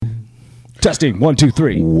Testing 1, 2,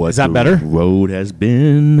 3. What Is that the better? road has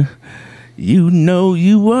been. You know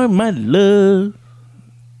you are my love.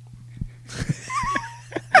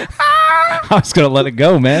 I was gonna let it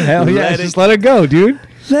go, man. Hell yeah, just let it go, dude.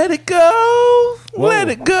 Let it go. Whoa. Let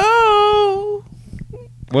it go.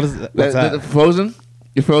 What is that? What's that? Frozen?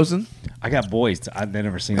 You're frozen? I got boys. I've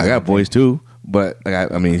never seen. I got boys too, but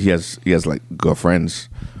I mean, he has like girlfriends.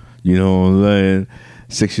 You know what I'm saying?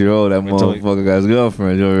 6-year-old, that motherfucker got his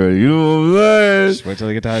girlfriend already. You know what I'm saying? Just wait till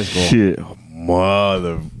they get to high school. Shit,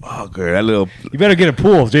 motherfucker, that little. You better get a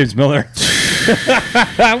pool, James Miller.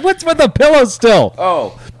 What's with the pillows still?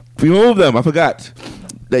 Oh, remove them. I forgot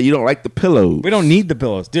that you don't like the pillows. We don't need the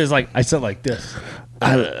pillows. Dude, it's like I sit like this.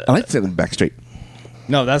 I like to sit them back straight.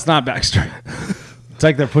 No, that's not back straight. It's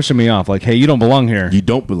like they're pushing me off. Like, hey, you don't belong here. You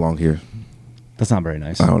don't belong here. That's not very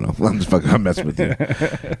nice. I don't know. I'm messing with you.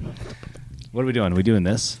 What are we doing? Are we doing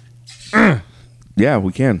this? Yeah,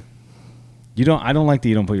 we can. I don't like that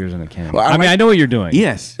you don't put yours in a can. Well, I know what you're doing.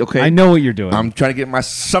 Yes. Okay. I know what you're doing. I'm trying to get my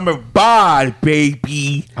summer bod,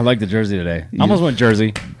 baby. I like the jersey today. I almost went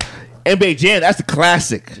jersey. NBA Jam, that's the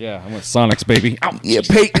classic. Yeah, I went Sonics, baby. Ow. Yeah,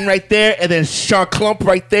 Peyton right there, and then Sean Klump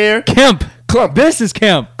right there. Kemp. Klump. This is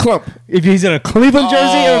Kemp. Klump. If he's in a Cleveland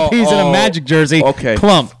jersey or if he's in a Magic jersey, okay.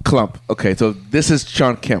 Klump. Okay, so this is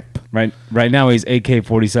Sean Kemp. Right now he's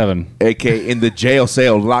AK-47. AK in the jail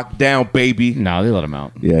cell, locked down, baby. No, they let him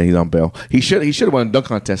out. Yeah, he's on bail. He should have won a dunk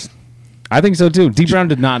contest. I think so too. D. Brown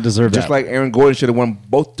did not deserve Just that. like Aaron Gordon should have won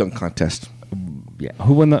both dunk contests. Yeah.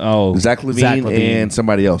 Who won the? Oh, Zach LaVine and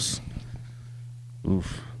somebody else.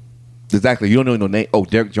 Oof. Exactly. You don't know no name. Oh,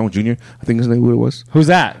 Derek Jones Jr. I think his name what it was. Who's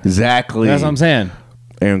that? Exactly. That's what I'm saying.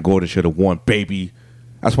 Aaron Gordon should have won, baby.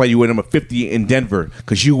 That's why you were number 50 in Denver,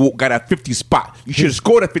 because you got a 50 spot. You should have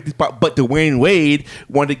scored a 50 spot, but Dwayne Wade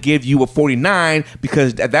wanted to give you a 49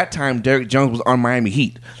 because at that time Derek Jones was on Miami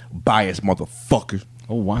Heat. Bias motherfucker.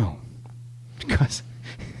 Oh wow. Because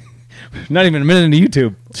not even a minute into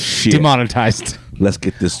YouTube. Shit. Demonetized. Let's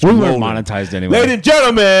get this. We weren't monetized anyway. Ladies and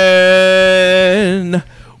gentlemen,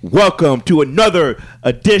 welcome to another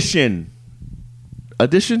edition.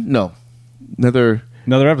 No, another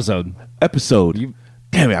episode.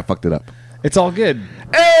 Damn it, I fucked it up. It's all good.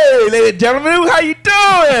 Hey, ladies and gentlemen, how you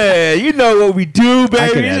doing? You know what we do,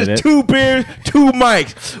 baby. This is 2 beers, 2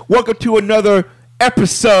 mics. Welcome to another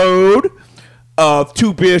episode of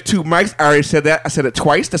 2 beers, 2 mics. I already said that. I said it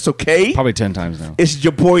twice. That's okay. Probably 10 times now. It's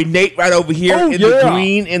your boy Nate right over here the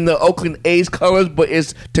green in the Oakland A's colors, but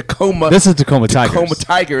it's Tacoma. This is Tacoma Tigers. Tacoma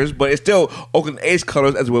Tigers, but it's still Oakland A's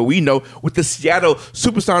colors, as what we know, with the Seattle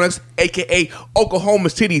Supersonics, a.k.a. Oklahoma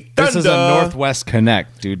City Thunder. This is a Northwest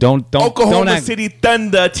Connect, dude. Don't Oklahoma City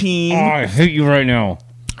Thunder team. Oh, I hate you right now.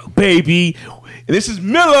 Baby. And this is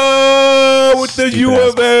Miller with the U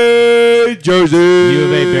of A jersey. U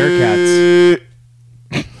of A Bearcats.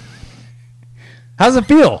 How's it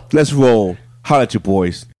feel? Let's roll. Holla at your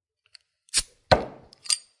boys.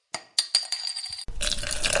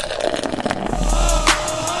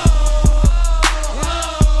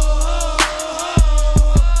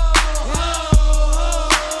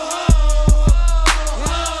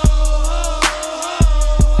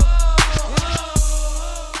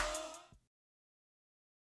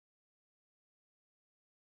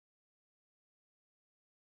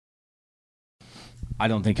 I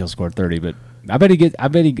don't think he'll score 30, but I bet he first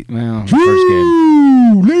game.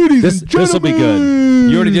 Ladies This will be good.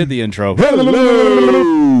 You already did the intro.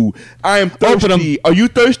 Hello. I am thirsty. Are you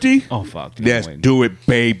thirsty? Oh, fuck. Dude, Let's do it,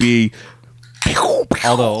 baby.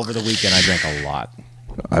 Although, over the weekend, I drank a lot.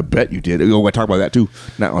 I bet you did. We're going to talk about that, too.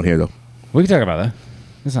 Not on here, though. We can talk about that.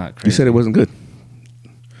 It's not crazy. You said it wasn't good.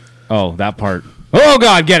 Oh, that part. Oh,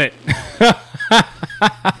 God, get it.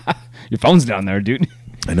 Your phone's down there, dude.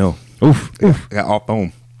 I know. Oof. I got all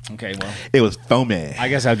foam. Okay, well. It was foamy. I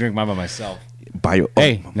guess I'll drink mine by myself.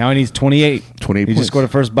 Hey, now he needs 28. 28 He points. just scored a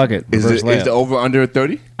first bucket. Is the over under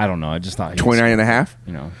 30? I don't know. I just thought 29 and a half?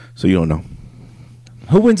 You know. So you don't know.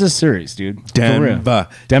 Who wins this series, dude? Denver.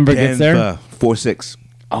 Denver gets there? 4-6.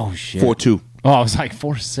 Oh, shit. 4-2. Oh, I was like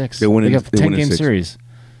 4-6. They got a 10-game series.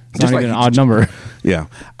 It's Just not like even an odd number. Yeah.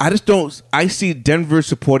 I see Denver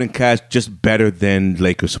supporting cast just better than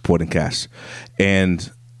Lakers supporting cast. And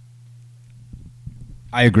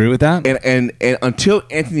I agree with that. And until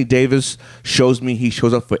Anthony Davis shows me he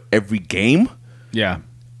shows up for every game, yeah,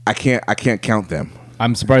 I can't count them.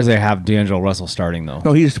 I'm surprised they have D'Angelo Russell starting though.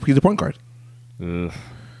 No, he's a point guard. Why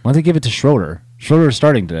don't they give it to Schroeder? Schroeder's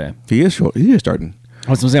starting today. He is starting. That's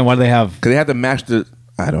what I'm saying. Why do they have? Because they have to match the.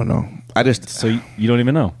 I don't know. So you don't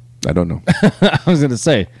even know. I don't know. I was gonna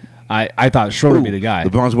say. I thought Schroeder would be the guy. The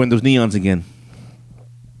Browns win those neons again.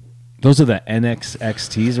 Those are the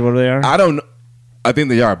NXXTs or whatever they are. I don't know. I think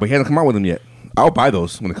they are, but he hasn't come out with them yet. I'll buy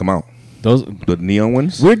those when they come out. Those the neon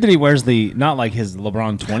ones. Weird that he wears not like his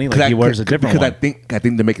LeBron 20. Like he wears a different one. Because I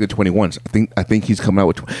think they're making the 21s. I think he's coming out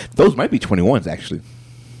with those. Might be 21s actually.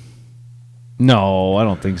 No, I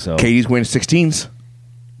don't think so. KD's wearing 16s.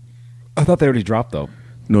 I thought they already dropped though.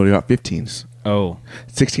 No, they're not 15s. Oh,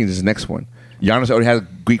 16s is the next one. Giannis already has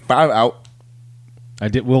Greek 5 out. I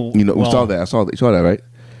did. Well, we saw that. You saw that, right?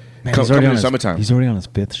 Man, he's already on his summertime. He's already on his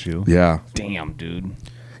 5th shoe. Yeah. Damn, dude.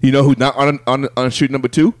 You know who's not on shoot number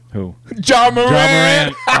 2? Who? Ja Morant.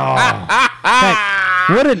 Ja Morant. Oh.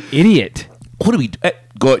 Heck, what an idiot. What are we?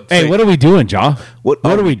 Hey, what are we doing, Ja? What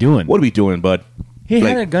are we doing? What are we doing, bud? He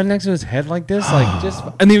had a gun next to his head like this,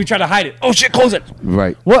 and then he tried to hide it. Oh shit, close it.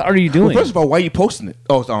 Right. What are you doing? Well, first of all, why are you posting it?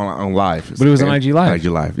 Oh, it's on live. But it was on IG Live. IG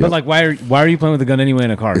Live. But like, why are you playing with a gun anyway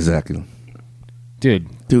in a car? Exactly. Dude,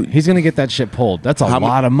 he's gonna get that shit pulled. That's a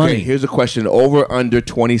lot of money. Okay, here's a question: over under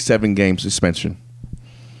 27 game suspension.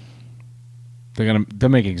 They'll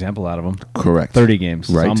make an example out of him. Correct. 30 games.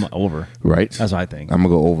 Right. So I'm over. Right. That's what I think. I'm gonna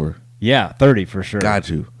go over. Yeah, 30 for sure. Got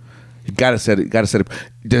you. You gotta set it.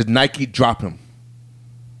 Does Nike drop him?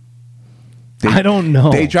 I don't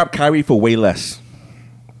know. They dropped Kyrie for way less.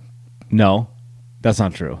 No, that's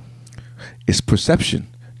not true. It's perception.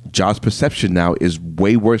 Ja's perception now is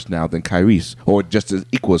way worse now than Kyrie's, or just as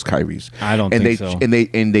equal as Kyrie's. I don't think so.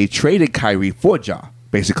 And they traded Kyrie for Ja.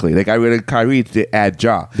 Basically, they got rid of Kyrie to add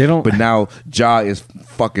Ja. They don't. But now Ja is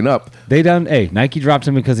fucking up. They done. Hey, Nike dropped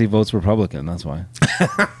him because he votes Republican. That's why.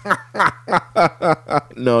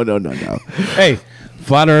 No. Hey,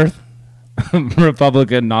 flat Earth,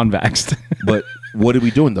 Republican, non-vaxxed. But what are we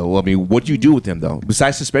doing though? I mean, what do you do with him though?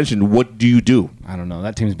 Besides suspension, what do you do? I don't know.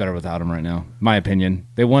 That team's better without him right now. My opinion.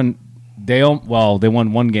 They won. They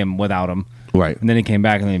won one game without him. Right. And then he came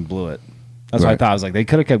back and they blew it. That's what I thought. I was like, they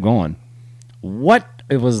could have kept going. What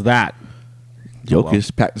it was that?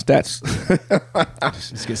 Jokic packing stats.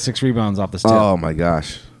 Just get 6 rebounds off the tip. Oh my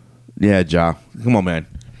gosh. Yeah, Ja. Come on, man.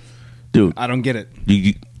 Dude. I don't get it.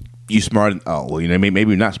 You smart. Oh, well, maybe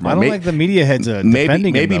you're not smart. I don't like the media heads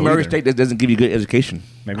defending Maybe him, Murray State doesn't give you good education.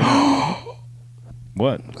 Maybe not.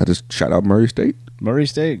 What? I just shout out Murray State. Murray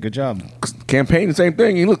State, good job. Campaign, the same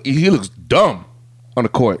thing. He looks dumb on the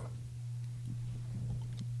court.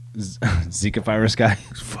 Zika virus guy.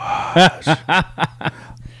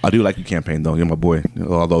 I do like you, Campaign, though. You're my boy.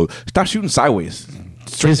 Although, stop shooting sideways.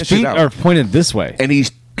 His feet are pointed this way. And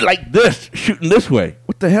he's like this, shooting this way.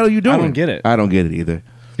 What the hell are you doing? I don't get it. I don't get it either.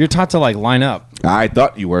 You're taught to like line up. I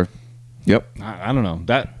thought you were. Yep. I don't know.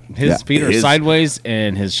 His feet are sideways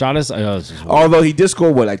and his shot is. Although he did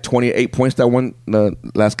score, like 28 points that one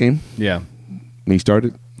last game? Yeah. When he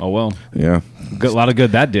started? Oh, well. Yeah. A lot of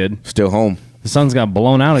good that did. Still home. The Suns got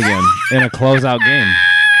blown out again in a closeout game.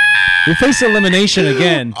 We faced elimination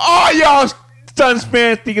again. Oh, y'all Suns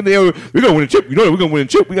fans thinking we're going to win a chip. You know that we're going to win a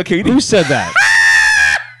chip. We got KD. Who said that?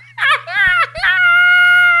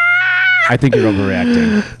 I think you're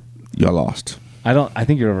overreacting. Y'all lost. I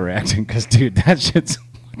think you're overreacting because, dude, that shit's.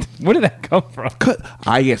 Where did that come from?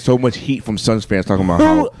 I get so much heat from Suns fans talking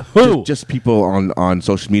about who? Just people on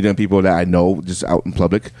social media and people that I know just out in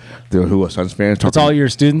public who are Suns fans. It's all your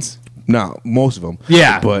students? No, most of them.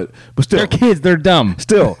 Yeah. But still. They're kids. They're dumb.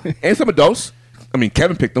 Still. And some adults. I mean,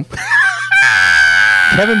 Kevin picked them.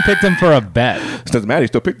 Kevin picked him for a bet. It doesn't matter. He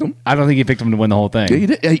still picked them. I don't think he picked him to win the whole thing. Yeah, he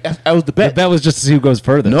did. That was the bet. The bet was just to see who goes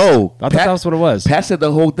further. No. I thought that was what it was. Pat said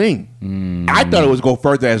the whole thing. I thought it was go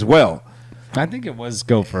further as well. I think it was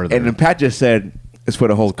go further. And then Pat just said it's for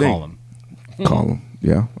the whole thing. Call him. Call him.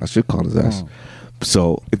 Yeah, I should call his ass.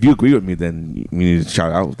 So if you agree with me, then we need to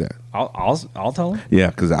shout out with that. I'll tell him. Yeah,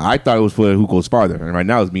 because I thought it was for who goes farther, and right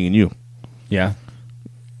now it's me and you. Yeah.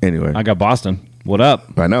 Anyway, I got Boston. What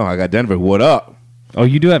up? I know. I got Denver. What up? Oh,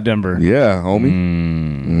 you do have Denver. Yeah, homie.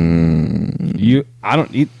 I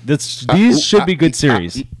don't eat this. These should be good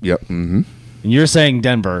series. Yep. Mm-hmm. And you're saying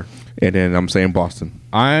Denver, and then I'm saying Boston.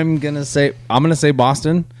 I'm gonna say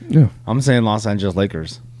Boston. Yeah. I'm saying Los Angeles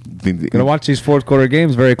Lakers. Gonna Gonna watch these fourth quarter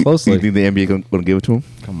games very closely. You think the NBA gonna give it to him?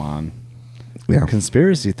 Come on. Yeah.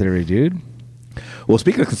 Conspiracy theory, dude. Well,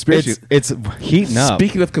 speaking of conspiracy, it's heating up.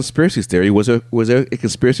 Speaking of conspiracy theory, was there a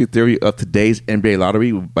conspiracy theory of today's NBA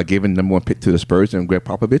lottery by giving number 1 pick to the Spurs and Greg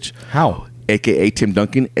Popovich? How? AKA Tim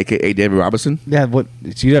Duncan, AKA David Robinson. Yeah, what?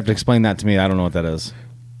 So you'd have to explain that to me. I don't know what that is.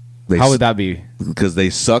 How would that be? Because they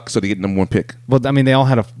suck, so they get number 1 pick. Well, I mean, they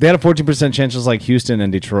had a 14% chance, just like Houston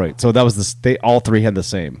and Detroit. So that was they all three had the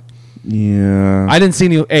same. Yeah. I didn't see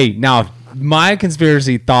any. Hey, now my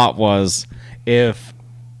conspiracy thought was if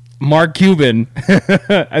Mark Cuban,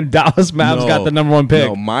 and Dallas Mavs got the number 1 pick.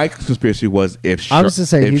 No, my conspiracy was if I was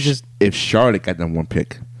just saying if Charlotte got number 1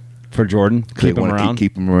 pick for Jordan, keep him around.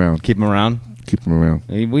 Keep him around. Keep him around. Keep him around.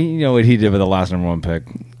 We know what he did with the last number 1 pick.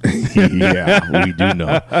 Yeah, we do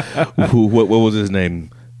know. What was his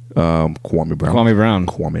name? Kwame Brown.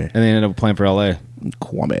 Kwame. And they ended up playing for LA.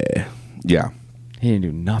 Kwame. Yeah. He didn't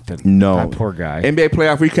do nothing. No. That poor guy. NBA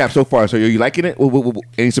playoff recap so far. So are you liking it?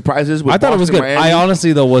 Any surprises? I thought it was good. Miami? I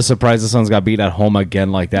honestly, though, was surprised the Suns got beat at home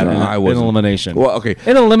again like that in elimination. Well, okay.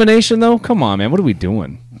 In elimination, though? Come on, man. What are we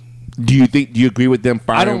doing? Do you agree with them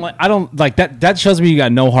firing? I don't like that. That shows me you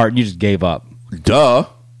got no heart and you just gave up. Duh.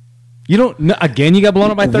 You don't. Again, you got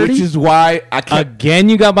blown up by 30? Which is why I kept... Again,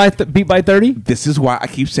 you got beat by 30? This is why I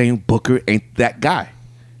keep saying Booker ain't that guy.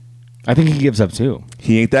 I think he gives up, too.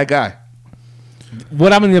 He ain't that guy.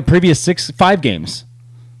 What happened in the previous 5 games?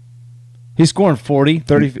 He's scoring 40,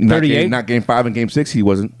 30, 38. Not game 5 and game 6, he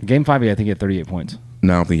wasn't. Game 5, I think he had 38 points.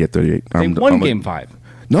 No, I don't think he had 38. They won game 5.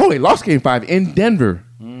 No, they lost game 5 in Denver.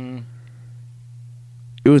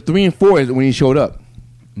 It was 3-4 when he showed up.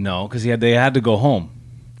 No, because they had to go home.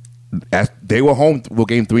 They were home for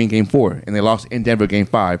game 3 and game 4, and they lost in Denver game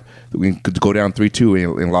 5. We could go down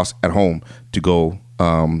 3-2 and lost at home to go.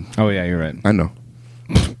 Oh yeah, you're right. I know.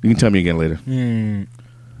 You can tell me again later.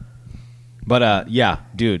 But yeah,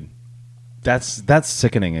 dude, that's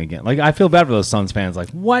sickening again. Like I feel bad for those Suns fans. Like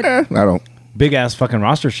what? I don't. Big ass fucking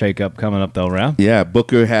roster shakeup coming up though, right? Yeah,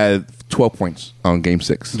 Booker had 12 points on game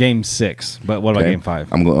 6. Game 6, but what about game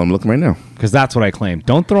 5? I'm looking right now because that's what I claim.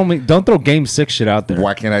 Don't throw game 6 shit out there.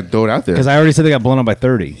 Why can't I throw it out there? Because I already said they got blown up by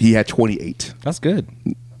 30. He had 28. That's good.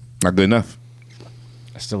 Not good enough.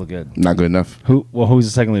 Still good. Not good enough. Who's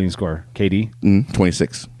the second leading scorer? KD?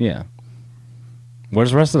 26. Yeah.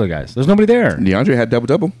 Where's the rest of the guys? There's nobody there. DeAndre had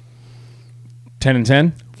double-double. 10 and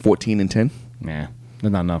 10? 14 and 10. Nah,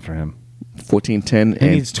 that's not enough for him. 14, 10. He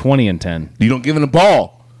needs 20 and 10. You don't give him the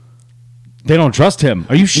ball. They don't trust him.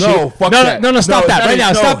 Are you shit? No, fuck that. No, stop that right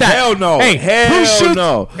now. Stop that. Hell no. Hey, who shoots?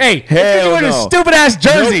 No. Hey, hell you're wearing a stupid ass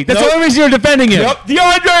jersey. Nope, That's the only reason you're defending him. Yep,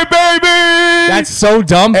 DeAndre, baby. That's so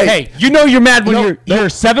dumb. Hey, you know you're mad when your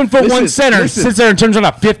 7'1" center sits there and turns on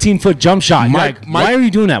a 15-foot jump shot. Why are you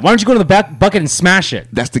doing that? Why don't you go to the back bucket and smash it?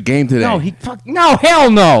 That's the game today. No, hell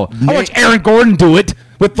no. I watch Aaron Gordon do it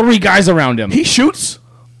with 3 guys around him. He shoots.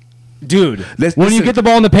 Dude, when you get the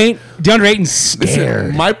ball in the paint, DeAndre Ayton's scared.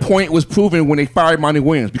 Listen, my point was proven when they fired Monty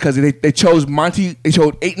Williams because they chose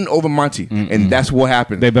Ayton over Monty, and that's what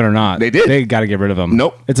happened. They better not. They did. They got to get rid of him.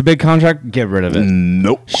 Nope. It's a big contract. Get rid of it.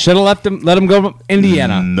 Nope. Should have let him go to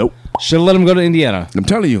Indiana. Nope. Should have let him go to Indiana. I'm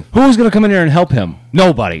telling you. Who's going to come in here and help him?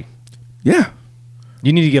 Nobody. Yeah.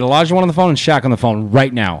 You need to get Elijah on the phone and Shaq on the phone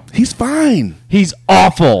right now. He's fine. He's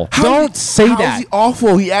awful. Don't say that. How is he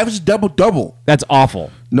awful? He averages double-double. That's awful.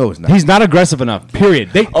 No, it's not. He's not aggressive enough, period.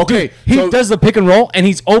 He does the pick and roll, and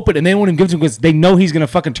he's open, and they won't even give it to him because they know he's going to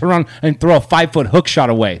fucking turn around and throw a 5-foot hook shot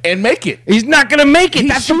away. And make it. He's not going to make it.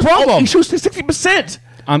 That's the problem. He shoots to 60%.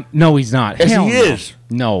 No, he's not. Yes, he is.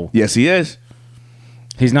 No. Yes, he is.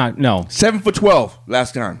 He's not. No. 7'12"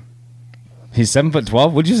 last time. He's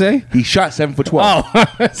 7'12". What'd you say? He shot 7'12". Oh,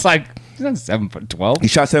 it's like he's not 7'12". He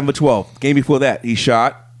shot 7'12". Game before that, he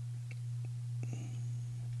shot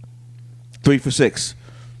 3 for 6.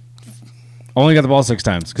 Only got the ball 6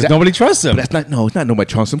 times because nobody trusts him. But that's not. No, it's not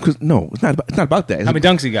nobody trusts him because it's not about that. How many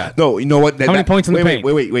dunks he got? No, you know what? How many points in the paint?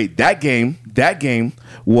 Wait. That game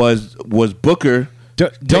was Booker.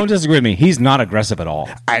 Don't disagree with me. He's not aggressive at all.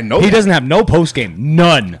 I know he doesn't have no post game.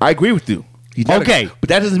 None. I agree with you. Okay, but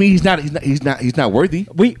that doesn't mean he's not worthy.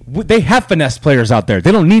 They have finesse players out there.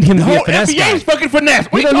 They don't need him to be a finesse guy. NBA's fucking finesse.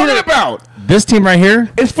 What are you talking about? This team right here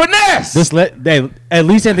is finesse. At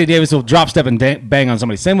least Anthony Davis will drop step and bang on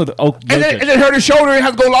somebody. Same with and then hurt his shoulder and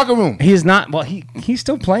has to go locker room. He's not. Well, he's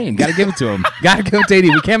still playing. Got to give it to him. Got to give it to AD.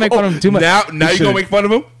 We can't make fun of him too much. Now you gonna make fun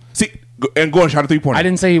of him? See, and Gordon shot a 3-pointer. I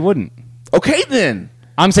didn't say he wouldn't. Okay then.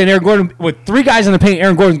 I'm saying Aaron Gordon with 3 guys in the paint.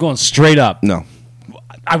 Aaron Gordon's going straight up. No.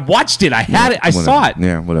 I watched it. I had it. I saw it.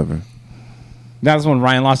 Yeah, whatever. That was when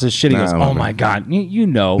Ryan lost his shit. He goes, "Oh my god, you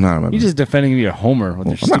know, you're just defending me, a homer with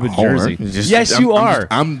your stupid jersey." Yes, you are.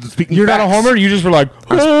 I'm speaking. You're not a homer. You just were like,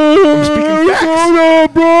 I'm speaking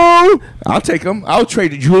facts, bro. I'll take him. I'll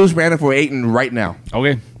trade Julius Randle for Ayton right now.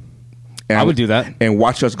 Okay, and I would do that and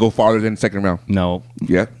watch us go farther than the second round. No.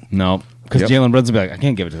 Yeah. No, because Jalen Brunson'll be like, I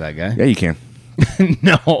can't give it to that guy. Yeah, you can.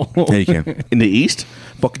 No. Yeah, you can. In the East,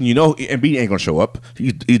 fucking, Embiid ain't gonna show up.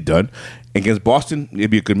 He's done. Against Boston, it'd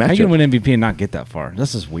be a good matchup. How you gonna win MVP and not get that far?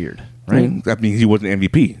 This is weird, right? That means he wasn't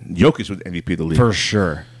MVP. Jokic was MVP of the league for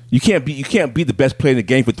sure. You can't be the best player in the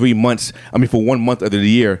game for 3 months. I mean, for 1 month of the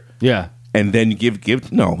year. Yeah. And then you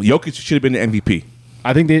give no. Jokic should have been the MVP.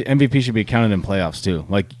 I think the MVP should be counted in playoffs too.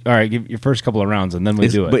 Like, all right, give your first couple of rounds and then we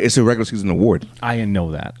do it. But it's a regular season award. I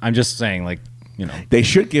know that. I'm just saying, like, they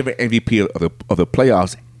should give an MVP of the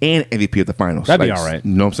playoffs and MVP of the finals. That'd be all right.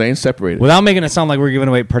 You know what I'm saying? Separated. Without making it sound like we're giving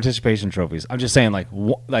away participation trophies. I'm just saying, like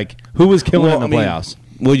who was killing in the playoffs?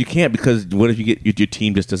 Well, you can't because what if you get your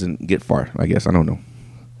team just doesn't get far? I guess I don't know.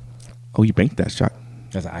 Oh, you banked that shot.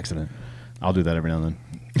 That's an accident. I'll do that every now and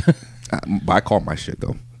then. I call my shit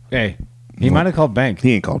though. Hey, he might have called bank.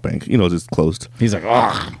 He ain't called bank. It's closed. He's like,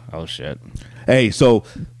 oh shit. Hey, so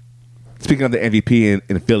speaking of the MVP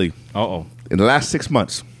in Philly, in the last 6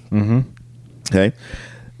 months, okay,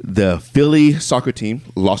 the Philly soccer team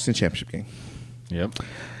lost in the championship game. Yep.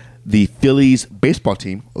 The Phillies baseball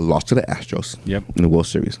team lost to the Astros. Yep. In the World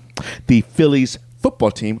Series. The Phillies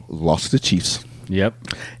football team lost to the Chiefs. Yep.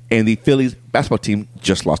 And the Phillies basketball team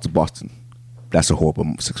just lost to Boston. That's a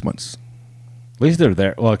horrible 6 months. At least they're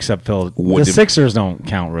there. Well, except Phil. The Sixers don't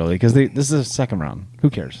count really because this is a second round. Who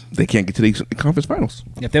cares? They can't get to the conference finals.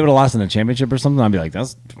 If they would have lost in the championship or something, I'd be like,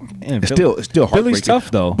 that's it's still heartbreaking. Philly's tough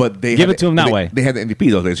though. But they give it to them that way. They had the MVP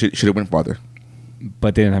though. They should have went farther.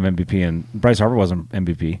 But they didn't have MVP, and Bryce Harper wasn't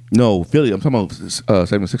MVP. No, Philly. I'm talking about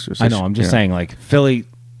 76ers. I know. I'm just saying, like Philly's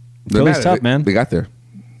tough, man. They got there.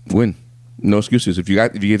 Win. No excuses. If you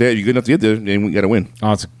get there, you're good enough to get there. Then we got to win.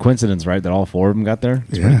 Oh, it's a coincidence, right? That all four of them got there.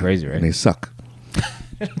 It's pretty crazy, right? And they suck.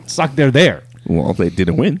 Suck. They're there. Well, they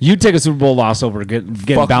didn't win. You'd take a Super Bowl loss over getting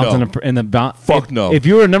bounced in the bounce. Fuck no. If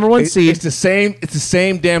you were a number one seed, it's the same. It's the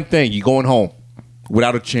same damn thing. You going home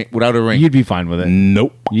without a ring. You'd be fine with it.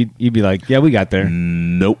 Nope. You'd be like, yeah, we got there.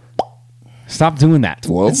 Nope. Stop doing that.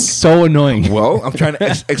 Well, it's so annoying. Well, I'm trying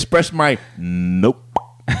to express my nope.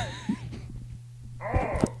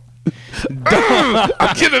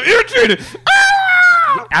 I'm getting irritated.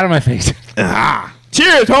 Out of my face.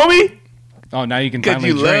 Cheers, homie. Oh, now you can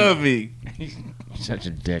finally drink. Love me. You're such a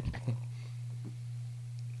dick.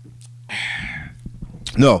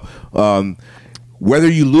 No. Whether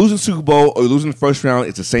you lose in the Super Bowl or lose in the first round,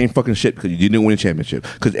 it's the same fucking shit because you didn't win the championship.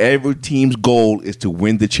 Because every team's goal is to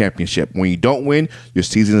win the championship. When you don't win, your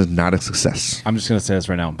season is not a success. I'm just going to say this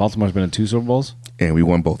right now. Baltimore's been in 2 Super Bowls. And we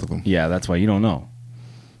won both of them. Yeah, that's why you don't know.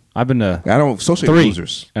 I've been to I don't associate 3 with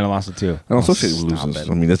losers. And I lost to 2. I don't associate with losers.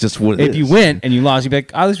 I mean, that's just what it is. If you win and you lost, you'd be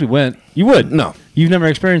like, at least we went. You would. No. You've never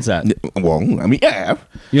experienced that. Well, I mean, yeah.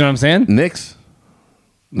 You know what I'm saying? Knicks.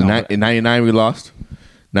 In 99, we lost.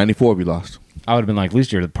 94, we lost. I would have been like, at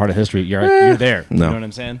least you're part of history. You're there. No. You know what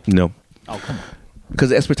I'm saying? No. Oh, come on. Because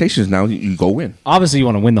the expectation is now you go win. Obviously, you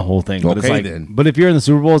want to win the whole thing. But Okay, it's like, then. But if you're in the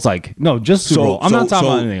Super Bowl, it's like, no, just Super Bowl. I'm not talking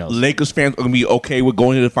about anything else. Lakers fans are going to be okay with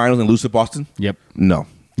going to the finals and lose to Boston? Yep. No.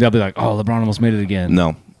 They'll be like, oh, LeBron almost made it again.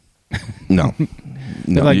 No. No.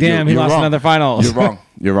 They're like, damn, he lost another finals. You're wrong.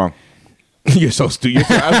 You're wrong. You're so stupid.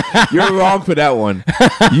 You're wrong for that one.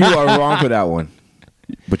 You are wrong for that one.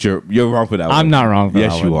 But you're wrong for that one. I'm not wrong for that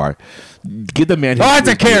one. Yes, you are. Give the man. Oh, it's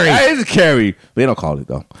a carry. It's a carry. They don't call it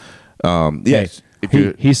though. Yes.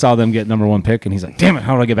 He saw them get number 1 pick, and he's like, damn it,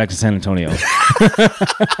 how do I get back to San Antonio?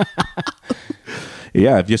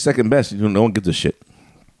 Yeah, if you're second best, no one gives a shit.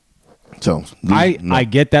 So I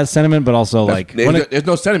get that sentiment, but also there's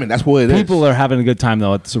no sentiment. That's what it is. People are having a good time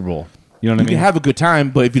though at the Super Bowl. You know what I mean? You can have a good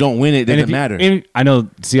time, but if you don't win it doesn't matter. I know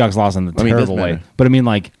Seahawks lost in the terrible way, but I mean,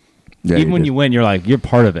 like, even when you win, you're like, you're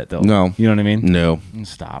part of it though. No, you know what I mean? No,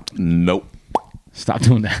 stop. Nope. Stop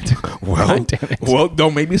doing that. Well,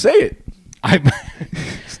 don't make me say it. I don't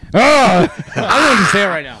want to say it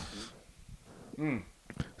right now.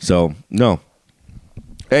 So no.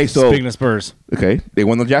 Hey, so speaking of Spurs, okay, they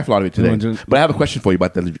won the draft lottery today. But I have a question for you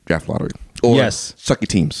about the draft lottery. Or yes, sucky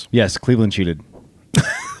teams. Yes, Cleveland cheated.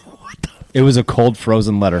 It was a cold,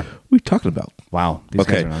 frozen letter. What are you talking about? Wow, these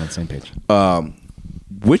guys are not on the same page.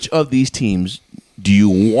 Which of these teams do you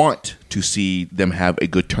want to see them have a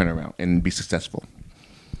good turnaround and be successful?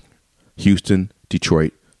 Houston,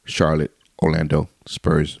 Detroit, Charlotte, Orlando,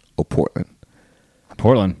 Spurs, or Portland?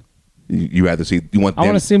 Portland. You rather see? You want? I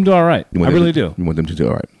want to see them do all right. I really do. You want them to do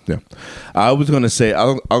all right? Yeah. I was going to say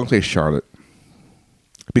I'm going to say Charlotte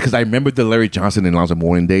because I remember the Larry Johnson and Lonzo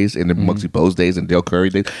Mourning days and the Muggsy Bogues days and Dale Curry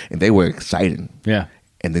days, and they were exciting. Yeah.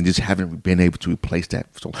 And then just haven't been able to replace that.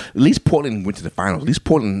 So at least Portland went to the finals. At least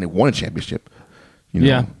Portland they won a championship. You know?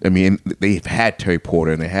 Yeah. I mean, they've had Terry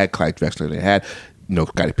Porter and they had Clyde Drexler. They had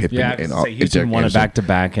Scottie Pippen and all. Houston won it back to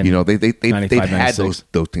back. They've had those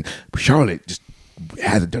things. But Charlotte just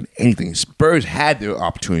hasn't done anything. Spurs had their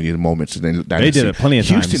opportunity in the moments, and then they did it plenty of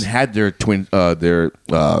times. Houston had their what's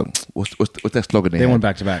that slogan? They went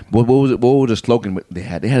back to back. What was it? What was the slogan they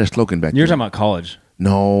had? They had a slogan back. You're talking about college?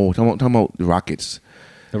 No, talking about the Rockets.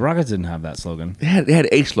 The Rockets didn't have that slogan. They had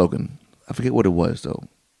a slogan. I forget what it was though.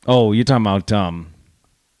 Oh, you're talking about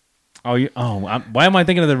why am I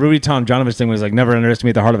thinking of the Rudy Tomjanovich thing? Was like never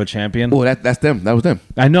underestimate the heart of a champion. Well, that's them. That was them.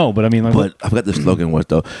 I know, but I mean, like, but I forgot the slogan was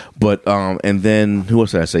though. But and then who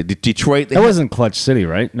else did I say? Detroit. That wasn't Clutch City,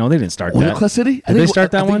 right? No, they didn't start was that. It Clutch City? Did they start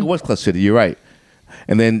that I one? think it was Clutch City. You're right.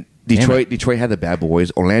 And then Detroit had the bad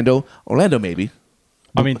boys. Orlando maybe.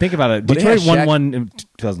 I mean, think about it. Detroit won one in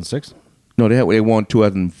 2006. No, they won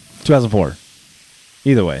 2004.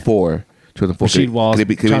 Either way. 2004. Rasheed Wallace,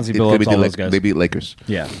 Chauncey Billups, all those guys. They beat Lakers.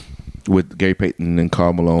 Yeah. With Gary Payton and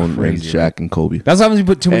Karl Malone and Shaq and Kobe. That's how you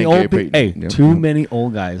put too many old too many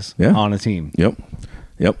old guys on a team.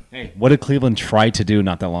 Yep. Hey, what did Cleveland try to do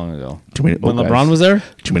not that long ago? Too many when LeBron was there?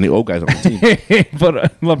 Too many old guys on the team.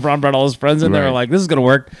 But LeBron brought all his friends in. They were like, this is going to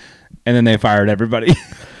work. And then they fired everybody.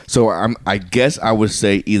 So I guess I would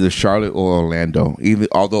say either Charlotte or Orlando.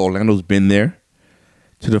 Although Orlando's been there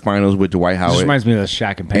to the finals with Dwight Howard. This reminds me of the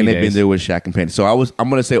Shaq and Penny and they've days. been there with Shaq and Penny. So I'm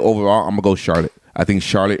going to say overall, I'm going to go Charlotte. I think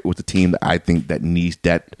Charlotte was the team that I think that needs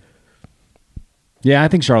that. Yeah, I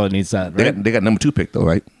think Charlotte needs that. Right? They got number 2 pick though,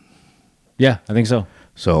 right? Yeah, I think so.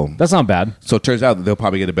 So that's not bad. So it turns out that they'll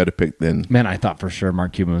probably get a better pick than. Man, I thought for sure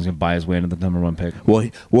Mark Cuban was going to buy his way into the number 1 pick. Well,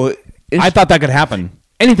 I thought that could happen.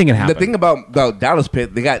 Anything can happen. The thing about Dallas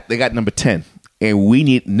pick, they got number 10, and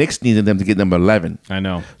Knicks needed them to get number 11. I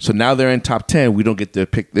know. So now they're in top 10. We don't get their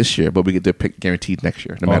pick this year, but we get their pick guaranteed next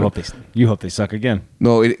year. No matter. You hope they suck again.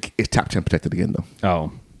 No, it's top 10 protected again though.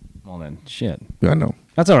 Oh, well then, shit. Yeah, I know.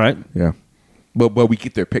 That's all right. Yeah, but we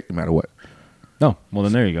get their pick no matter what. No, well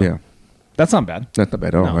then there you go. Yeah, that's not bad. That's not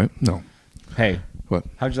bad at all, right? No. Hey, what?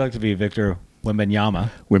 How'd you like to be Victor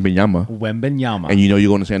Wembanyama? Wembanyama. And you're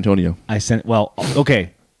going to San Antonio.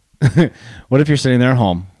 Okay. What if you're sitting there at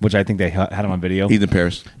home, which I think they had him on video. He's in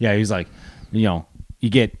Paris. Yeah, he's like, you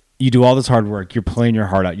do all this hard work. You're playing your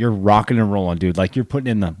heart out. You're rocking and rolling, dude. Like you're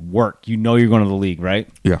putting in the work. You know you're going to the league, right?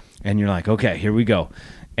 Yeah. And you're like, okay, here we go.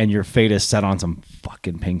 And your fate is set on some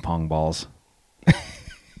fucking ping pong balls.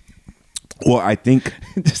 Well, I think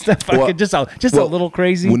just a little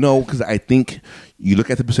crazy. Well, no, because I think you look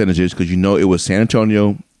at the percentages because it was San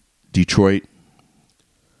Antonio, Detroit,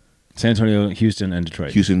 San Antonio, Houston, and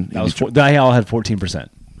Detroit. They all had 14%.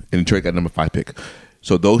 And Detroit got number 5 pick.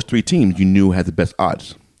 So those 3 teams you knew had the best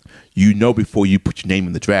odds. Before you put your name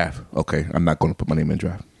in the draft. Okay, I'm not going to put my name in the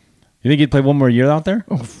draft. You think he'd play one more year out there?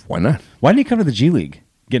 Oh, why not? Why didn't he come to the G League?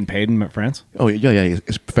 Getting paid in France? Oh, yeah.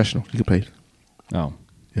 It's professional. You get paid. Oh.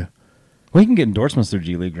 Yeah. Well, you can get endorsements through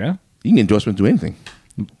G League, right? You can get endorsements through anything.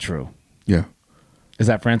 True. Yeah. Is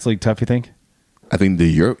that France League tough, you think? I think the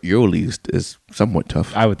Euro League is somewhat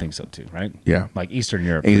tough. I would think so, too, right? Yeah. Like Eastern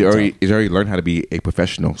Europe. And he's already learned how to be a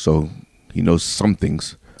professional, so he knows some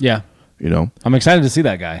things. Yeah. I'm excited to see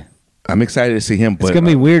that guy. I'm excited to see him. But it's going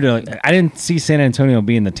to be weird. I didn't see San Antonio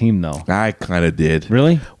being the team, though. I kind of did.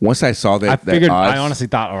 Really? Once I saw that, I honestly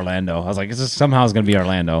thought Orlando. I was like, somehow it's going to be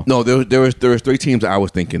Orlando. No, there was 3 teams I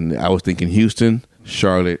was thinking. I was thinking Houston,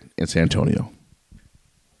 Charlotte, and San Antonio.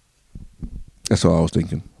 That's all I was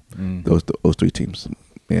thinking. Those 3 teams.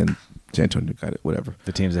 And San Antonio got it, whatever.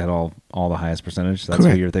 The teams that had all the highest percentage? That's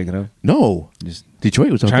Correct. who you're thinking of? No.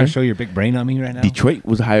 Detroit was trying to show your big brain on me right now? Detroit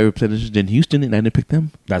was a higher percentage than Houston, and I didn't pick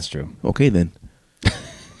them. That's true. Okay, then.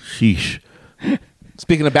 Sheesh.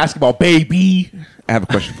 Speaking of basketball, baby, I have a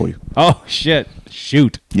question for you. Oh, shit.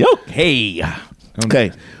 Shoot. Hey.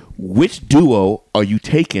 Okay. Which duo are you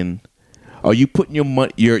taking? Are you putting your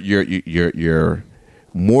money, your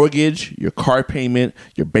mortgage, your car payment,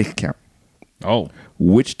 your bank account? Oh.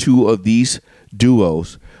 Which 2 of these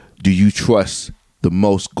duos do you trust the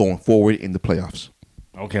most going forward in the playoffs?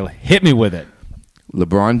 Okay, hit me with it.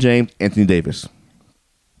 LeBron James, Anthony Davis.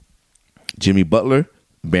 Jimmy Butler,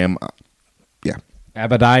 Bam. Yeah.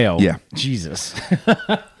 Adebayo. Yeah. Jesus.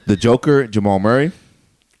 The Joker, Jamal Murray,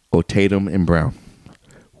 or Tatum and Brown?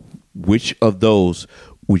 Which of those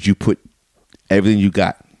would you put everything you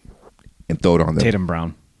got and throw it on them? Tatum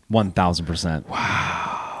Brown. 1,000%. Wow.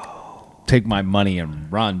 Take my money and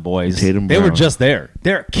run, boys. Tatum they Brown. were just there.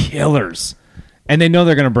 They're killers. And they know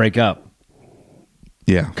they're going to break up.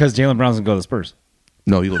 Yeah. Because Jaylen Brown's going to go to the Spurs.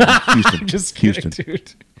 No, he'll go to Houston. Just kidding,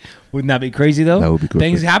 dude. Wouldn't that be crazy, though? That would be good.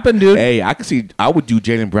 Things happen, dude. Hey, I would do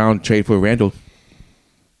Jaylen Brown trade for Randall.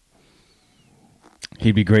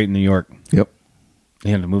 He'd be great in New York. Yep.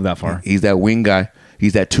 He had to move that far. He's that wing guy.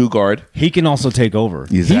 He's that 2 guard. He can also take over.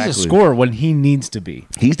 Exactly. He's a scorer when he needs to be.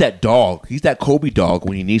 He's that dog. He's that Kobe dog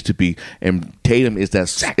when he needs to be. And Tatum is that.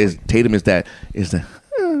 Exactly. Tatum is the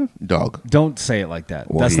Dog. Don't say it like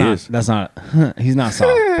that. Well, That's not. He's not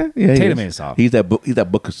soft. Tatum ain't soft. He's that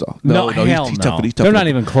Booker soft. No, hell he's no. tougher. He's They're not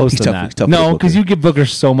even close to that. No, because you give Booker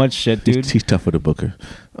so much shit, dude. He's tougher than Booker.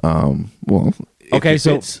 Well. Okay,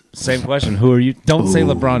 so same question. Who are you? Don't say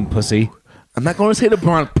LeBron, pussy. I'm not going to say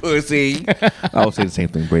LeBron, pussy. I will say the same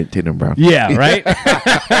thing, Tatum Brown. Yeah, right?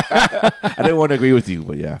 I didn't want to agree with you,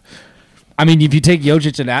 but yeah. I mean, if you take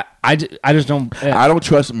Jokic and I just don't. I don't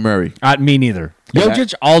trust Murray. Me neither.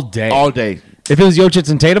 Jokic all day. All day. If it was Jokic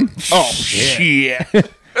and Tatum, shit.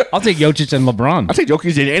 I'll take Jokic and LeBron. I'll take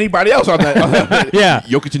Jokic and anybody else on that. Yeah.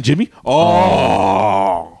 Jokic and Jimmy?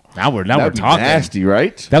 Oh. Now we're talking. Nasty,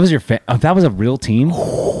 right? That was that was a real team.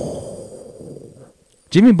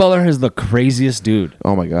 Jimmy Butler is the craziest dude.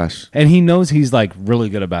 Oh my gosh. And he knows he's like really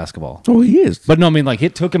good at basketball. Oh, he is. But no, I mean, like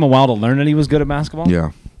it took him a while to learn that he was good at basketball.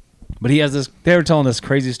 Yeah. But he has this. They were telling this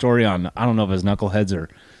crazy story on, I don't know if it was Knuckleheads or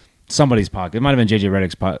somebody's podcast. It might have been JJ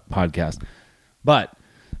Redick's podcast. But,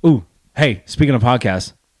 hey, speaking of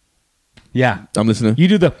podcasts, yeah, I'm listening. You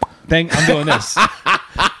do the thing. I'm doing this.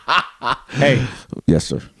 Hey, yes,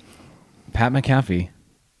 sir. Pat McAfee.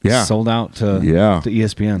 Yeah. Sold out to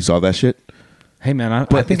ESPN. You saw that shit? Hey, man,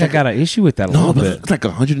 I think I got an issue with that a little bit. It's like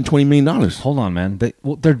 $120 million. Hold on, man.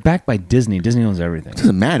 They're backed by Disney. Disney owns everything. It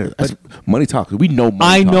doesn't matter. Money talks. We know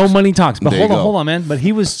money talks. I know money talks. But hold on, man. But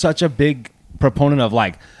he was such a big proponent of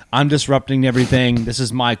like, I'm disrupting everything. This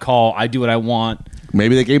is my call. I do what I want.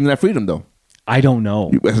 Maybe they gave him that freedom, though. I don't know.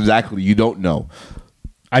 Exactly. You don't know.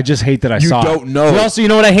 I just hate that I saw it. You don't know. But also, you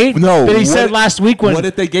know what I hate? No. That he said last week when... What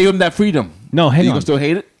if they gave him that freedom? No, hang on. You gonna still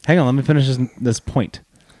hate it? Hang on. Let me finish this point.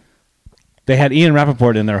 They had Ian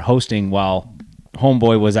Rappaport in there hosting while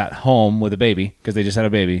Homeboy was at home with a baby because they just had a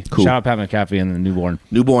baby. Cool. Shout out Pat McAfee and the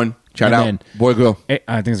newborn. Shout out. Boy, girl.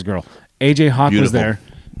 I think it's a girl. AJ Hawk was there.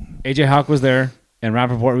 AJ Hawk was there. And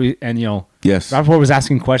Rappaport, yes, Rappaport was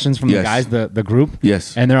asking questions from the guys, the group.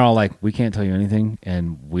 Yes. And they're all like, we can't tell you anything,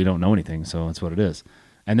 and we don't know anything, so that's what it is.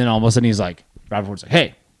 And then all of a sudden he's like, Rappaport's like,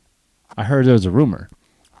 hey, I heard there was a rumor.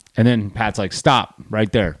 And then Pat's like, stop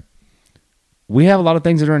right there. We have a lot of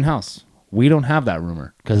things that are in-house. We don't have that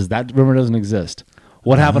rumor because that rumor doesn't exist.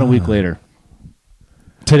 What happened a week later?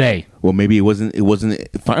 Today. Well, maybe it wasn't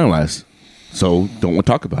finalized, so don't want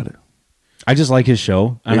to talk about it. I just like his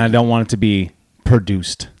show, and I don't want it to be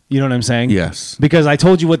produced. You know what I'm saying? Yes. Because I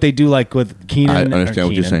told you what they do, like with Keenan. I understand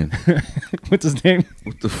what you're saying. What's his name?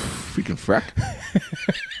 What the freaking frack?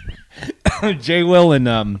 Jay Will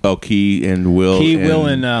and Key and Will. Will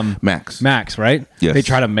and Max. Max, right? Yes. They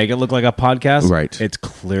try to make it look like a podcast. Right. It's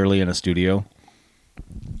clearly in a studio.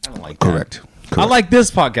 I don't like that. Correct. I like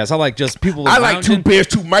this podcast. I like just people. I like Two Bears,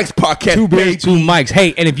 Two Mics podcast. Two Bears, Two Mics.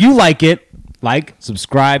 Hey, and if you like it,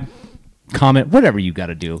 subscribe, comment, whatever you got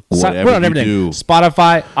to do. Whatever we're on everything. You do.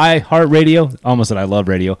 Spotify, iHeartRadio. Almost said I love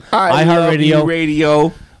radio. iHeartRadio.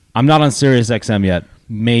 Radio. I'm not on Sirius XM yet.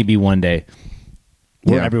 Maybe one day.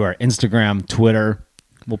 We're Yeah. everywhere. Instagram, Twitter.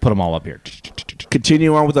 We'll put them all up here.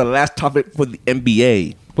 Continue on with the last topic for the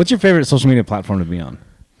NBA. What's your favorite social media platform to be on?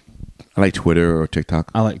 I like Twitter or TikTok.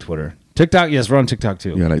 I like Twitter. TikTok, yes, we're on TikTok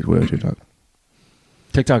too. Yeah, I like Twitter or TikTok.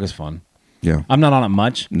 TikTok is fun. Yeah. I'm not on it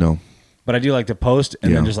much. No. But I do like to post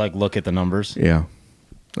and then just like look at the numbers. Yeah.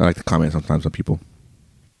 I like to comment sometimes on people.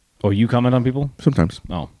 Oh, you comment on people? Sometimes.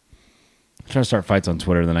 Oh. I'm trying to start fights on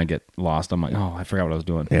Twitter, then I get lost. I'm like, oh, I forgot what I was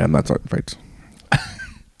doing. Yeah, I'm not starting fights.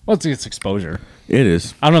 Well, it's exposure. It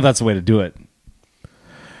is. I don't know if that's the way to do it.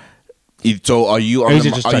 So are you on Or is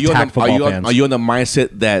it just attack football fans? Are you on the mindset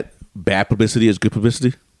that bad publicity is good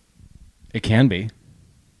publicity? It can be.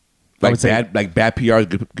 Like bad PR is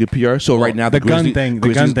good PR. So right now the gun thing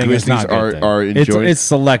is not a good thing. are enjoying. It's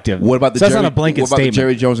selective. What about the that's not a blanket statement.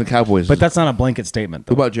 Jerry Jones and Cowboys? But that's not a blanket statement.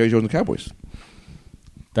 Though. What about Jerry Jones and Cowboys?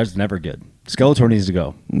 That's never good. Skeletor needs to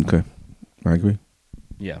go. Okay, I agree.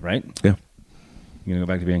 Yeah, right. Yeah. You gonna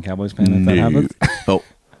go back to being a Cowboys fan if that happens? Oh,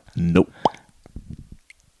 nope.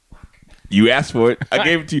 You asked for it. I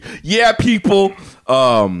gave it to you. Yeah, people.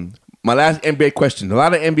 My last NBA question. A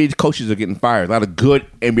lot of NBA coaches are getting fired. A lot of good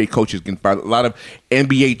NBA coaches getting fired. A lot of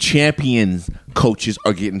NBA champions coaches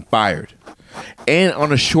are getting fired. And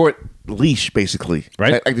on a short leash, basically.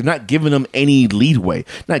 Right. Like they're not giving them any leadway.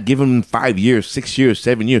 Not giving them 5 years, 6 years,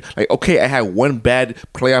 7 years. Like, okay, I had one bad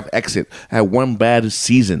playoff exit. I had one bad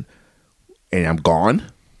season. And I'm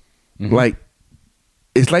gone. Mm-hmm. Like,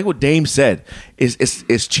 it's like what Dame said.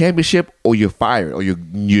 It's championship or you're fired or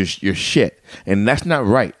you're shit. And that's not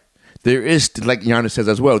right. There is, like Giannis says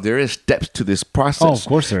as well, there is steps to this process. Oh, of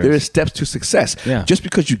course there is. There is steps to success. Yeah. Just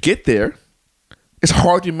because you get there, it's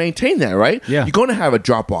hard to maintain that, right? Yeah. You're going to have a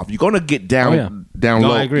drop off. You're going to get down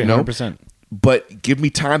low. I agree, 100%. but give me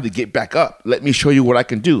time to get back up. Let me show you what I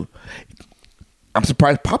can do. I'm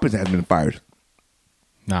surprised Poppins hasn't been fired.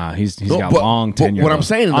 Nah, he's got long tenure. What I'm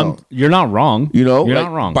saying, though, you're not wrong. you know, you're like,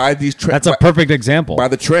 not wrong. by these that's a perfect example. By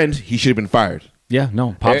the trend, he should have been fired. Yeah,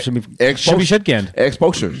 no, Pop should be shit-canned.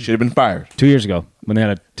 Exposure should have been fired 2 years ago when they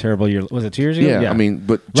had a terrible year. Was it 2 years ago? Yeah, I mean,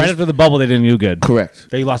 but right after the bubble, they didn't do good. Correct.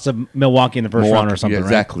 They lost to Milwaukee in the first round or something. Yeah,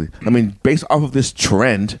 exactly. Right? I mean, based off of this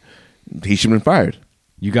trend, he should have been fired.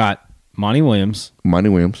 You got Monty Williams,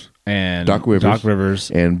 and Doc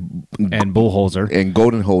Rivers, and Bullholzer, and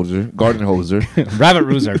Gardenholzer, Rabbit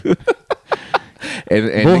Roozer. and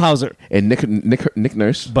Bullhauser and Nick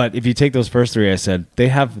Nurse. But if you take those first three, I said they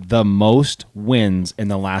have the most wins in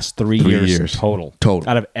the last 3 years total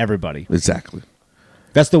out of everybody. Exactly.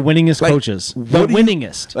 That's the winningest coaches. The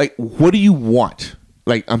winningest. What do you want?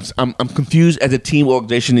 Like, I'm confused as a team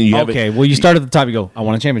organization. And you well, you start at the top. You go, I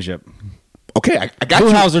want a championship. Okay, I got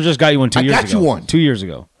Bullhauser you. Just got you one 2 years ago. I got you one 2 years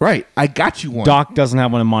ago. Right, I got you one. Doc doesn't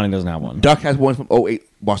have one, and Monty doesn't have one. Doc has one from 2008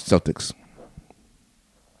 Boston Celtics.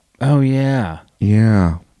 Oh yeah.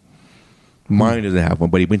 Yeah. Mine doesn't have one,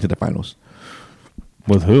 but he went to the finals.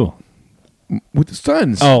 With who? With the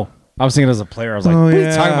Suns. Oh, I was thinking as a player. I was like, what are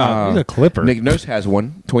you talking about? He's a Clipper. Nick Nurse has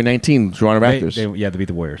one. 2019 Toronto Raptors. They beat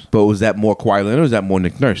the Warriors. But was that more Kawhi Leonard or was that more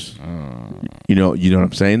Nick Nurse? You know what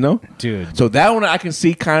I'm saying, though? Dude. So that one I can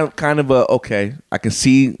see kind of a, okay. I can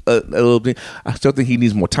see a little bit. I still think he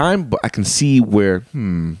needs more time, but I can see where,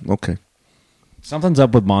 okay. Something's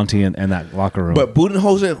up with Monty and that locker room. But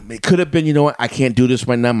Budenholzer, it could have been, you know what, I can't do this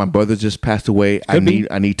right now. My brother just passed away. I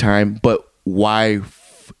need time. But why,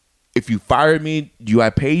 if you fire me, do I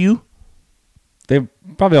pay you? They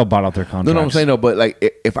probably all bought out their contracts. No, I'm saying no, but like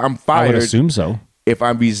if I'm fired, I would assume so. If I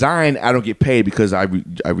resign, I don't get paid because I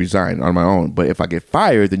resign on my own. But if I get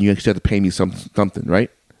fired, then you actually have to pay me something, right?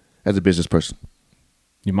 As a business person.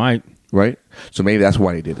 You might. Right? So maybe that's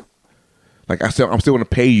why they did it. Like I'm still going to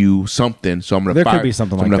pay you something, so I'm going to fire. There could be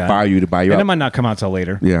something like that. I'm going to fire you to buy you and out. It might not come out till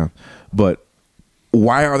later. Yeah, but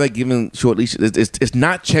why are they giving short leashes? It's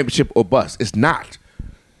not championship or bust. It's not.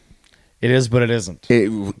 It is, but it isn't. You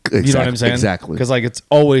know what I'm saying? Exactly. Because like it's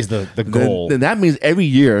always the goal. Then that means every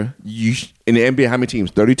year in the NBA, how many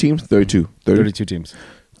teams? 30 teams? 32. 32 teams.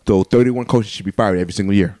 So 31 coaches should be fired every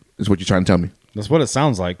single year. Is what you're trying to tell me? That's what it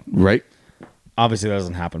sounds like. Right. Obviously, that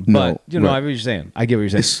doesn't happen. But I get what you're saying. I get what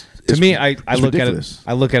you're saying. To me, I look ridiculous. At it.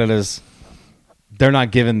 I look at it as they're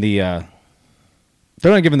not given the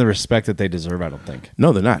respect that they deserve. I don't think.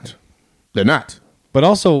 No, they're not. They're not. But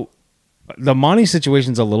also, the Monty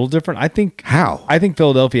situation's a little different. I think. How? I think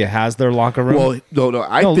Philadelphia has their locker room. Well, no.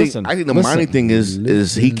 I think the Monty thing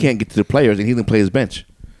is he can't get to the players and he can play his bench.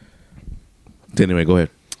 Anyway, go ahead.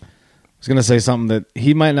 I was going to say something that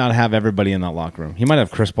he might not have everybody in that locker room. He might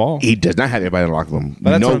have Chris Paul. He does not have everybody in the locker room.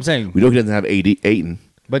 But that's what I'm saying. We know he doesn't have Ayton.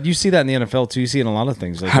 But you see that in the NFL, too. You see it in a lot of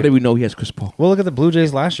things. Like how do we know he has Chris Paul? Well, look at the Blue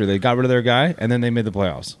Jays last year. They got rid of their guy, and then they made the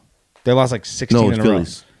playoffs. They lost like 16 in a row.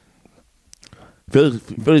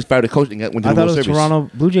 Phillies fired the coach and went to the World Series. I thought it was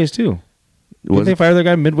Toronto Blue Jays, too. Didn't they fire their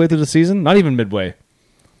guy midway through the season? Not even midway.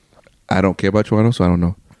 I don't care about Toronto, so I don't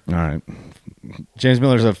know. All right. James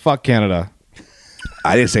Miller said, fuck Canada.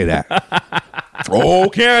 I didn't say that. Oh,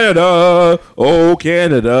 Canada,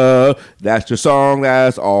 that's your song,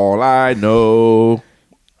 that's all I know.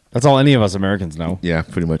 That's all any of us Americans know. Yeah,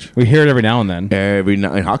 pretty much. We hear it every now and then. Every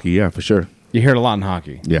night in hockey, yeah, for sure. You hear it a lot in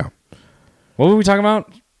hockey. Yeah. What were we talking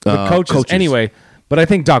about? The coaches. Anyway, but I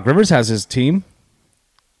think Doc Rivers has his team.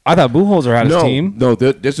 I thought Buchholzer had his team. No,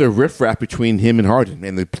 there's a riffraff between him and Harden,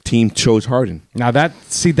 and the team chose Harden. Now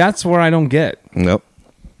that's where I don't get. Yep.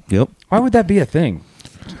 Why would that be a thing?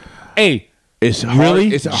 Hey, it's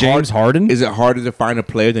really hard, James Harden? Is it harder to find a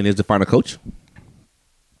player than it is to find a coach?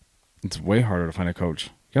 It's way harder to find a coach.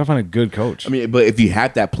 You gotta find a good coach. I mean, but if you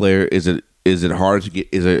have that player, is it harder to get?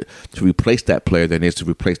 Is it to replace that player than it is to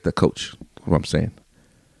replace the coach? What I'm saying.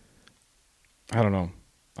 I don't know.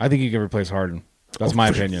 I think you can replace Harden. That's my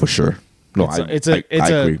opinion for sure. No, I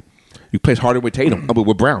agree. You replace Harden with Tatum,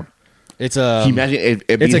 with Brown. It's a. Can you imagine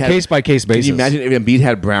if it's a case by case basis. Can you imagine if Embiid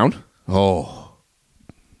had Brown?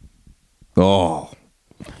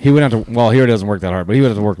 He would have to. Well, here it doesn't work that hard, but he would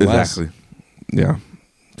have to work less. Exactly. Yeah.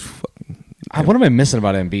 What am I missing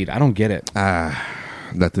about Embiid? I don't get it.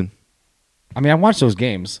 Nothing. I mean, I watched those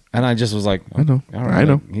games, and I just was like, I know. All right, I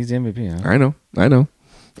know. He's the MVP. Huh? I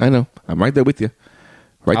know. I'm right there with you.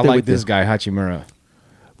 I like this guy, Hachimura.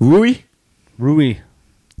 Rui.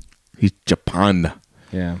 He's Japan.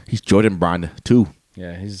 Yeah. He's Jordan Brand, too.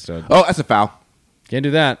 Yeah, he's... oh, that's a foul. Can't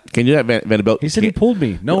do that. Can you do that, Vanderbilt? He said he pulled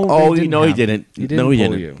me. No, he didn't. He didn't pull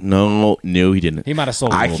you. No, he didn't. He might have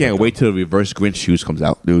sold. I can't wait till the reverse Grinch shoes comes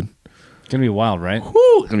out, dude. gonna be wild, right?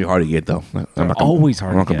 Whew, it's gonna be hard to get though. Always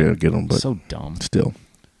hard. I'm not to gonna be able to get them, but so dumb. Still,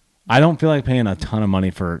 I don't feel like paying a ton of money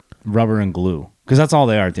for rubber and glue because that's all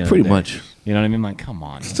they are at the end pretty of the day. much. You know what I mean? Like, come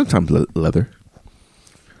on. Sometimes leather.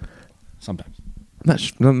 Sometimes.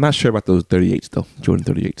 I'm not sure about those 38s though. Jordan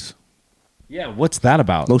 38s. Yeah, what's that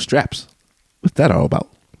about? No straps. What's that all about?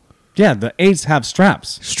 Yeah, the 8s have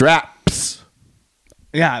straps. Straps.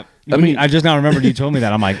 Yeah. I mean, I just now remembered you told me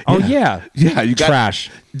that. I'm like, oh, yeah. Yeah, you got trash.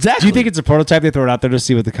 Exactly. Do you think it's a prototype? They throw it out there to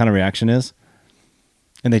see what the kind of reaction is?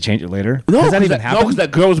 And they change it later? No, Does that even No, happen? because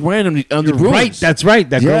that girl was wearing them on the Bruins. Right, that's right.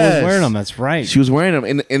 That girl Yes. was wearing them. That's right. She was wearing them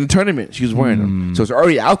in the tournament. She was wearing them. So it's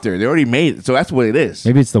already out there. They already made it. So that's what it is.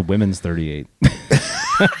 Maybe it's the women's 38.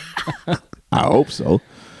 I hope so.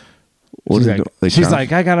 What She's do like, they she's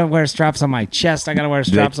challenge- like, I got to wear straps on my chest. I got to wear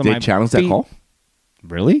straps on they my challenge feet. that call?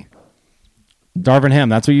 Really? Darvin Ham,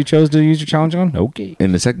 that's what you chose to use your challenge on? Okay.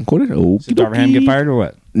 In the second quarter? Oh, Did Darvin Ham get fired or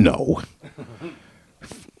what? No.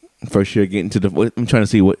 First year getting to the... I'm trying to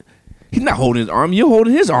see what... He's not holding his arm. You're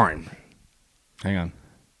holding his arm. Hang on.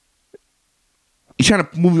 You're trying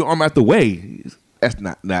to move your arm out the way. That's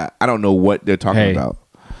not... I don't know what they're talking about.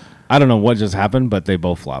 I don't know what just happened, but they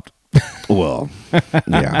both flopped. Well,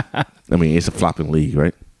 yeah. I mean, it's a flopping league,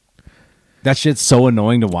 right? That shit's so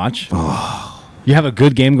annoying to watch. You have a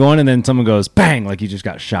good game going, and then someone goes, bang, like you just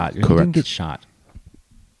got shot. You Correct. didn't get shot.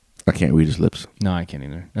 I can't read his lips. No, I can't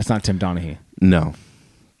either. That's not Tim Donaghy. No.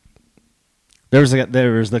 There was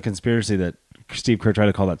the conspiracy that Steve Kerr tried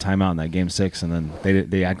to call that timeout in that game 6, and then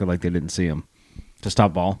they acted like they didn't see him to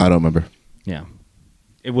stop ball. I don't remember. Yeah.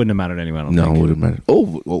 It wouldn't have mattered anyway, I don't No, think. it wouldn't matter.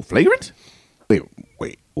 Oh, flagrant? Wait,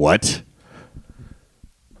 what?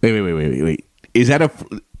 Wait. Is that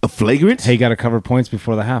a flagrant? Hey, you got to cover points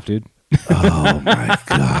before the half, dude. Oh, my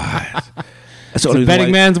God. That's It's a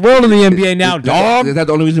betting man's world in the NBA now, dog. Is that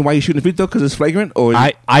the only reason why you're shooting free throw? Because it's flagrant? Or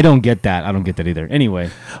I don't get that. I don't get that either. Anyway.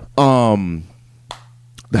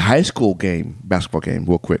 The high school basketball game,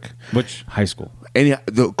 real quick. Which high school?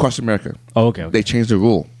 Across America. Oh, okay. They changed the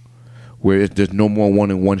rule where there's no more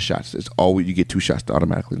 1-and-1 shots. It's always you get 2 shots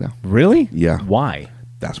automatically now. Really? Yeah. Why?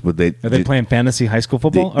 That's what they... Are they playing fantasy high school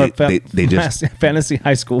football? They just... fantasy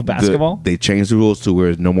high school basketball? They changed the rules to where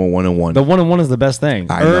it's no more 1-and-1. The 1-on-1 is the best thing.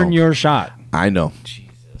 I Earn know. your shot. I know.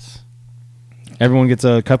 Jesus. Everyone gets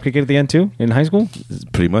a cupcake at the end too in high school?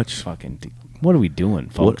 Pretty much. Fucking what are we doing,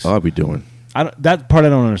 folks? What are we doing? That part I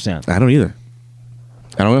don't understand. I don't either.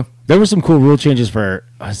 I don't know. There were some cool rule changes for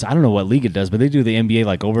I don't know what league it does, but they do the NBA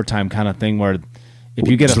like overtime kind of thing where if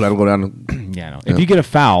you get just let them go down. yeah, I know. If you get a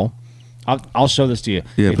foul, I'll show this to you.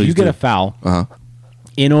 Yeah, if please you get do. a foul Uh-huh.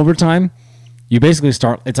 in overtime, you basically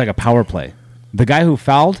start. It's like a power play. The guy who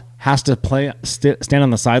fouled has to stand on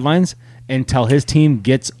the sidelines until his team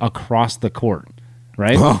gets across the court,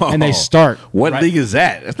 right? And they start. What right? league is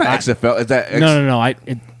that? That's not XFL. Is that No.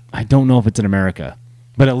 I don't know if it's in America,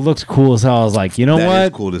 but it looks cool as hell. I was like, you know That what? is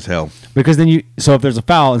cool as hell. Because then so if there's a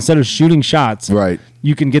foul, instead of shooting shots, Right.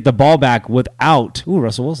 you can get the ball back without. Ooh,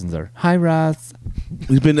 Russell Wilson's there. Hi, Russ.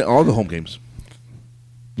 He's been to all the home games.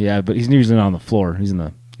 Yeah, but he's usually not on the floor. He's in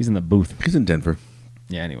the booth. He's in Denver.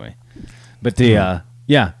 Yeah. Anyway, but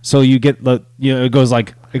so you get it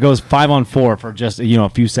goes 5-on-4 for just a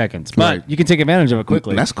few seconds, but Right. you can take advantage of it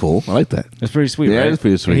quickly. That's cool. I like that. It's pretty sweet. Yeah, right? it's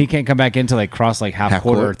pretty sweet. And he can't come back into cross half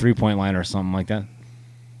quarter court. or 3-point line or something like that.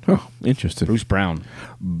 Oh, interesting. Bruce Brown,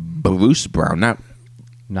 Bruce Brown,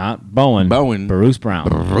 not Bowen. Bruce Brown.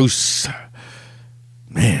 Bruce.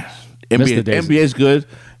 Man, Missed the days. NBA is good.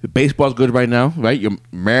 Baseball's good right now, right? Your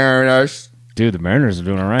Mariners Dude, the Mariners are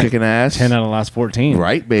doing all right. kicking ass. 10 out of the last 14.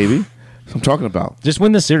 Right, baby. That's what I'm talking about. Just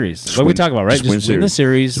win the series. That's what we talk about, right? Just win the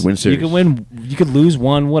series. Just win series. You can win. You could lose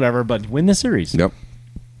one, whatever, but win the series. Yep.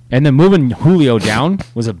 And then moving Julio down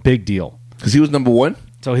was a big deal. Because he was number 1.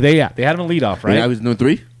 So they had him a leadoff, right? Yeah, I was number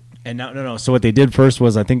 3. And no. So what they did first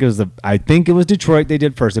was I think it was Detroit. They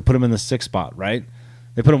did first. They put him in the 6th spot, right?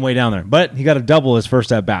 They put him way down there, but he got a double his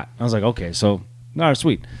first at bat. I was like, okay, so all right,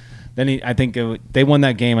 sweet. Then they won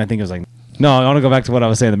that game. I think it was no. I want to go back to what I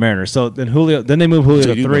was saying. The Mariners. So then they moved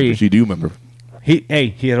Julio to 3. So you do remember? He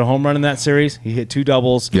had a home run in that series. He hit 2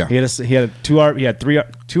 doubles. Yeah. He had 2 or 3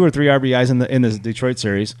 RBIs in the Detroit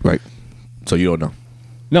series. Right. So you don't know.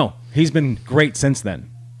 No, he's been great since then.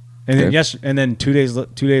 And then Okay. and then 2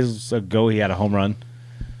 days ago he had a home run.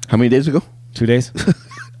 How many days ago? 2 days,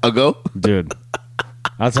 Ago? dude.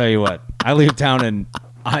 I'll tell you what. I leave town and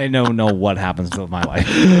I don't know what happens with my life.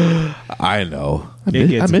 I know. I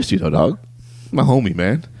gets- missed you though, dog. My homie,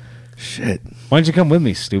 man. Shit. Why don't you come with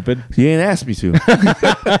me, stupid? You ain't asked me to.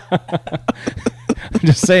 I'm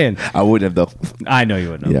just saying. I wouldn't have though. I know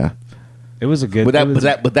you would know. Yeah. It was a good.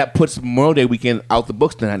 But that puts Memorial Day weekend out the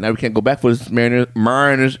books now. Now we can't go back for this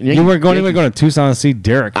Mariners. You weren't going to Tucson to see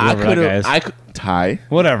Derek. I could Ty.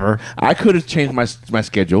 Whatever. I could have changed my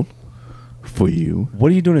schedule for you.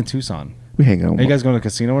 What are you doing in Tucson? We hang out. Are you guys going to a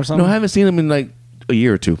casino or something? No, I haven't seen him in like a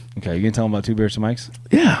year or two. Okay, you can tell them about 2 Beers, 2 Mics?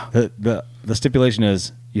 Yeah. The stipulation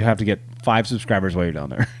is you have to get 5 subscribers while you're down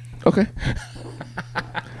there. Okay.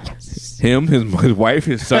 Him, his wife,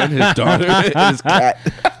 his son, his daughter, and his cat.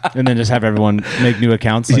 And then just have everyone make new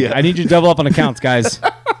accounts. Like, I need you to double up on accounts, guys.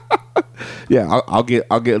 Yeah, I'll get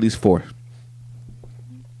at least 4.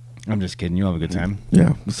 I'm just kidding. You'll have a good time.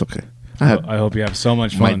 Yeah, it's okay. I hope you have so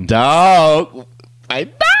much fun. My dog.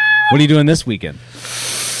 What are you doing this weekend?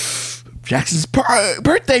 Jackson's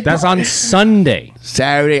birthday. That's on Sunday.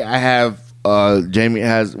 Saturday, I have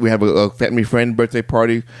we have a family friend birthday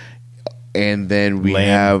party, and then we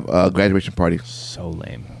have a graduation party. So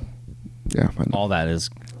lame. Yeah, all that is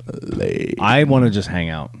lame. I want to just hang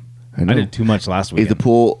out. I did too much last week. Is the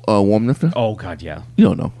pool warm enough? Oh God, yeah. You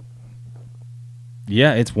don't know.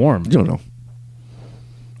 Yeah, it's warm. You don't know.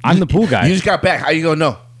 I'm the pool guy. You just got back. How you gonna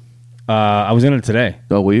know? I was in it today.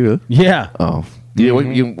 Oh, were you really? Yeah. Oh. You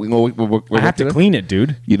work I have to clean it,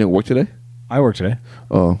 dude. You didn't work today? I work today.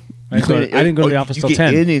 Oh. I didn't go to the office till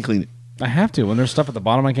 10. You didn't clean it. I have to. When there's stuff at the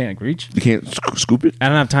bottom I can't reach. You can't scoop it? I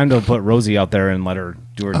don't have time to put Rosie out there and let her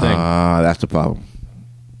do her thing. That's the problem.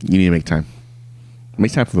 You need to make time.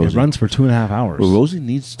 Make time for Rosie. It runs for 2.5 hours. Well, Rosie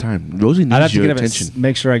needs time. Rosie needs I'd have to your get attention.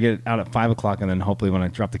 Make sure I get out at 5 o'clock, and then hopefully when I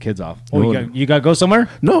drop the kids off. Oh, you got to go somewhere?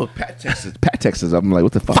 No, Pat texts. I'm like,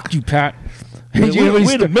 what the fuck? Fuck you, Pat. We're in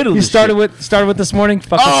the middle of You this started with this morning.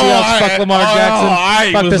 Fuck the Seahawks. Fuck Lamar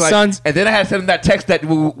Jackson. Fuck the Suns. And then I had to send him that text that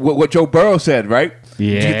what Joe Burrow said, right?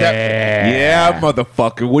 Yeah,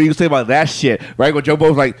 motherfucker. What do you say about that shit? Right? When Joe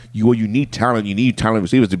Burrow's like, you need talent. You need talent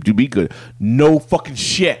receivers to be good. No fucking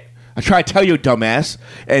shit. I try to tell you, dumbass.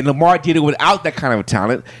 And Lamar did it without that kind of a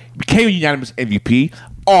talent. Became a unanimous MVP,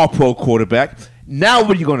 all-pro quarterback. Now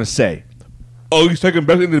what are you going to say? Oh, he's second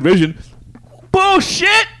best in the division.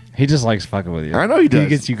 Bullshit. He just likes fucking with you. I know he does. He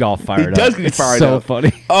gets you all fired up. He does get you fired up. It's so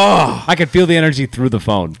funny. Oh. I can feel the energy through the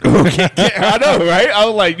phone. I know, right? I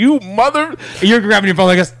was like, you mother. You're grabbing your phone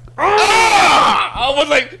like this. I was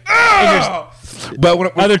like, but when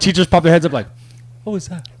other teachers pop their heads up like, what was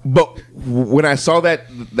that? But when I saw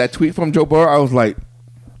that tweet from Joe Burrow, I was like,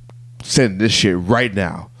 send this shit right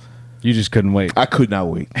now. You just couldn't wait. I could not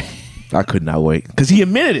wait. Because he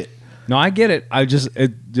admitted it. No, I get it. I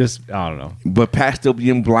don't know. But Pat's still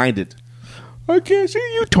being blinded. I can't see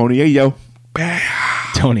you, Tony Yayo.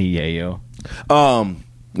 Tony Yayo.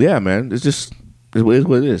 Yeah, man. It's just it is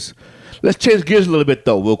what it is. Let's change gears a little bit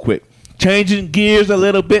though, real quick. Changing gears a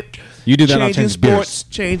little bit. You do that. Changing sports.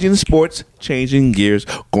 Changing sports. Changing gears.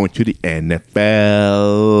 Going to the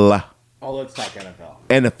NFL. Oh, let's talk NFL.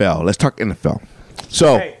 NFL. Let's talk NFL.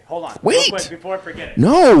 So, hey, hold on. Wait. Real quick, before I forget it.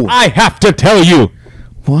 No. I have to tell you.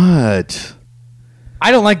 What?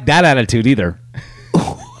 I don't like that attitude either.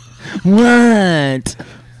 What?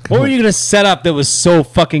 What were you going to set up that was so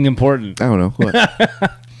fucking important? I don't know. What?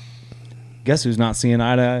 Guess who's not seeing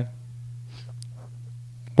eye to eye?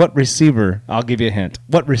 What receiver? I'll give you a hint.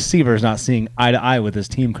 What receiver is not seeing eye to eye with his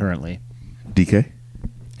team currently? DK?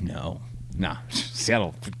 No. Nah.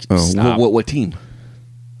 Seattle. Stop. What team?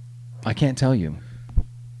 I can't tell you.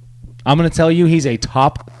 I'm going to tell you he's a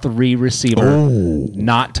top 3 receiver,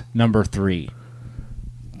 not number 3.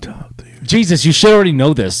 Top 3. Jesus, you should already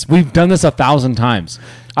know this. We've done this 1,000 times.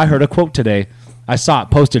 I heard a quote today. I saw it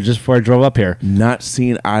posted just before I drove up here. Not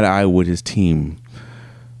seeing eye to eye with his team.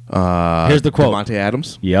 Here's the quote. Devontae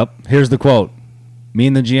Adams? Yep. Here's the quote. Me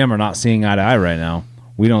and the GM are not seeing eye to eye right now.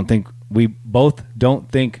 We both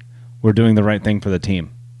don't think we're doing the right thing for the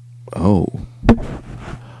team. Oh.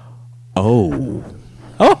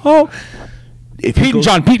 If Pete and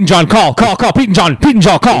John, call. Pete and John,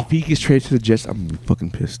 call. If he gets traded to the Jets, I'm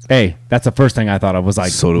fucking pissed. Hey, that's the first thing I thought of was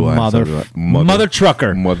like, so do I. Mother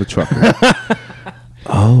trucker. Mother trucker.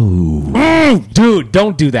 Oh. Dude,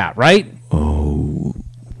 don't do that, right? Oh.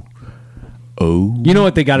 You know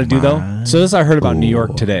what they got to do, though? So this I heard about New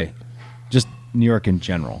York today. Just New York in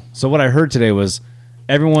general. So what I heard today was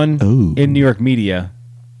everyone in New York media.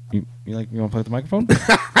 You want to play with the microphone?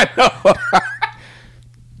 I know.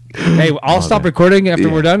 Hey, I'll stop recording after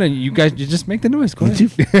we're done, and you just make the noise. Go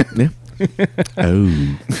ahead.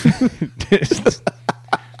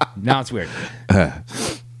 Now it's weird.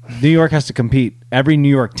 New York has to compete. Every New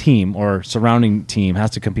York team or surrounding team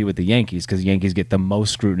has to compete with the Yankees because the Yankees get the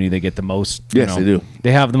most scrutiny. They get the most. Yes, they do.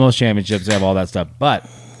 They have the most championships. They have all that stuff. But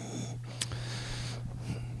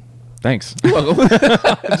thanks.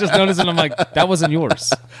 Just noticing, I'm like, that wasn't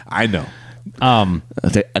yours. I know.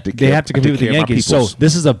 They have to compete with the Yankees. So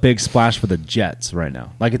this is a big splash for the Jets right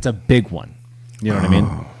now. Like it's a big one. You know what I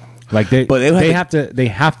mean? Like they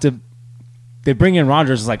bring in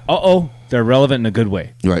Rodgers. It's like, they're relevant in a good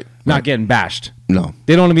way. Right. Not getting bashed. No.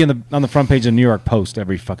 They don't want to be on the front page of New York Post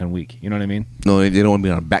every fucking week. You know what I mean? No, they don't want to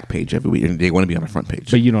be on the back page every week. They want to be on the front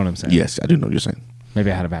page. But you know what I'm saying? Yes, I do know what you're saying.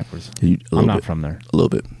 Maybe I had it backwards. I'm not from there. A little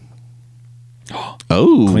bit.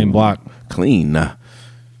 Oh. Clean block. Clean.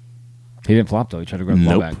 He didn't flop, though. He tried to grab the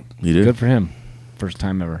ball back. He did. Good for him. First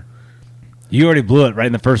time ever. You already blew it right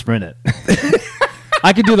in the first minute.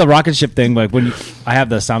 I could do the rocket ship thing, like when I have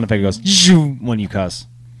the sound effect that goes zoom when you cuss.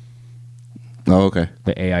 Oh, okay.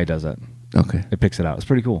 The AI does that. Okay. It picks it out. It's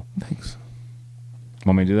pretty cool. Thanks.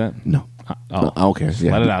 Want me to do that? No. No, I don't care.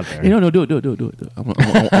 Yeah. Let it out there. No, do it.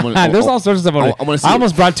 There's all sorts of stuff. I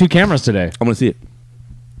almost brought 2 cameras today. I'm going to see it.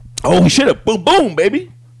 Oh, we should have. Boom, boom,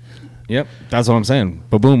 baby. Yep. That's what I'm saying.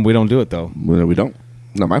 But boom, we don't do it, though. Well, we don't.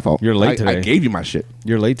 Not my fault. You're late today. I gave you my shit.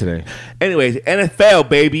 You're late today. Anyways, NFL,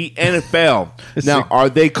 baby. NFL. Now, are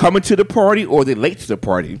they coming to the party or are they late to the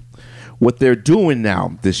party? What they're doing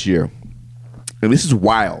now this year, and this is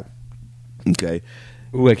wild, okay?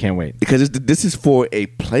 Ooh, I can't wait. Because this is for a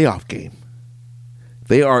playoff game.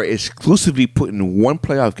 They are exclusively putting one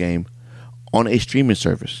playoff game on a streaming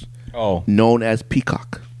service known as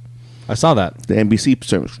Peacock. I saw that. The NBC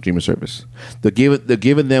streaming service. They're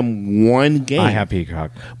giving them one game. I have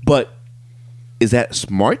Peacock. But is that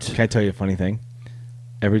smart? Can I tell you a funny thing?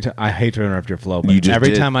 Every time I hate to interrupt your flow, but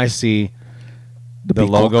every time I see the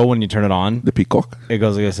logo when you turn it on, the Peacock, it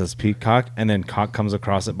goes like it says Peacock, and then cock comes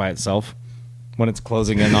across it by itself when it's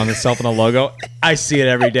closing in on itself in a logo. I see it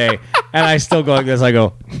every day, and I still go like this. I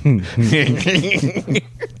go,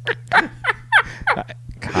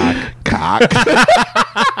 cock.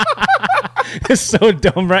 It's so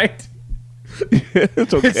dumb, right?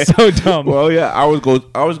 It's okay. It's so dumb. Well, yeah, I always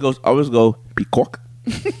go Peacock.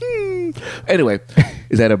 Anyway,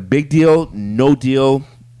 is that a big deal? No deal?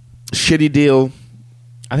 Shitty deal?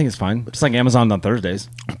 I think it's fine. It's like Amazon on Thursdays.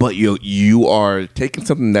 But you are taking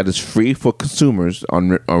something that is free for consumers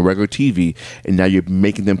on regular TV, and now you're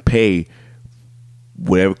making them pay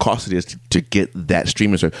whatever cost it is to get that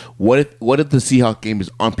streaming service. What if the Seahawks game is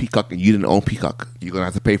on Peacock and you didn't own Peacock? You're gonna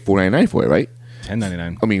have to pay $4.99 for it, right?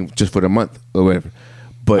 $10.99. I mean, just for the month or whatever.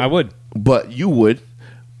 But I would. But you would.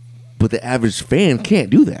 But the average fan can't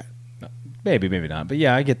do that. No, maybe not. But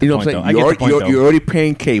yeah, I get the point. Though. You're already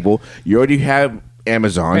paying cable. You already have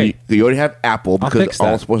Amazon. Hey, you already have Apple because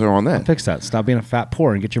all sports are on that. I'll fix that. Stop being a fat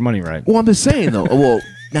poor and get your money right. Well, I'm just saying though. Well,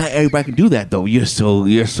 not everybody can do that though. You're so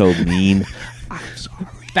mean. I'm sorry.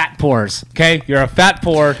 Fat poors. Okay, you're a fat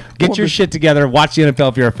poor. Get your shit together. Watch the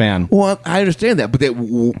NFL if you're a fan. Well, I understand that, but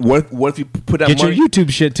what if you put that get money? Your YouTube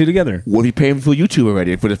shit together. What if you pay for YouTube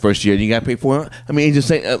already for the first year and you got to pay for it? I mean, just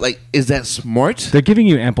saying, is that smart? They're giving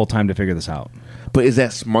you ample time to figure this out. But is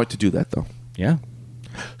that smart to do that though? Yeah.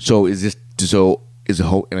 So is the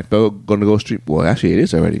whole NFL going to go stream? Well, actually, it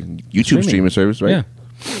is already. YouTube streaming service, right? Yeah.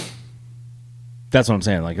 That's what I'm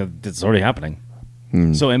saying. Like, it's already happening.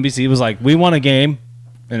 So NBC was like, we want a game.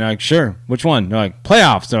 And they're like, sure. Which one? They're like,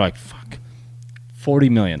 playoffs. They're like, fuck. 40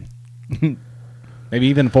 million. Maybe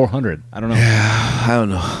even 400. I don't know. Yeah, I don't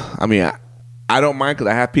know. I mean, I don't mind because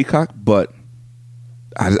I have Peacock, but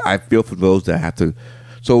I feel for those that have to.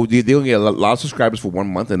 So they'll get a lot of subscribers for 1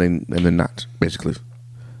 month and then not, basically.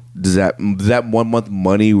 Does that 1 month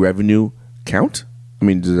money revenue count? I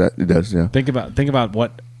mean, it does, yeah. Think about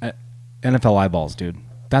what NFL eyeballs, dude.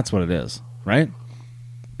 That's what it is, right?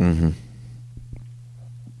 Mm-hmm.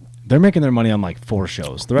 They're making their money on like 4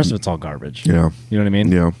 shows. The rest of it's all garbage. Yeah. You know what I mean?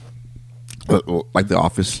 Yeah. Like The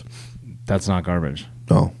Office. That's not garbage.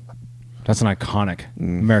 No. That's an iconic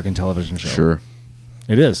American television show. Sure.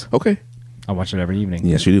 It is. Okay. I watch it every evening.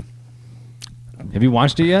 Yes, you do. Have you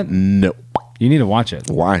watched it yet? No. You need to watch it.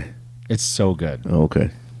 Why? It's so good. Okay.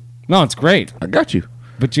 No, it's great. I got you.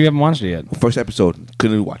 But you haven't watched it yet. First episode,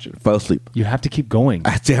 couldn't watch it. Fell asleep. You have to keep going.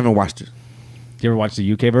 I still haven't watched it. You ever watch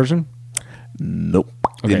the UK version? Nope.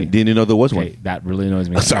 Okay. Didn't know there was one. That really annoys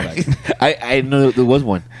me. Sorry. I didn't know there was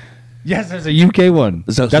one. Yes, there's a UK one.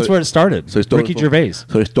 That's where it started. So Ricky Gervais.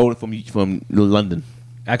 So he stole it from London.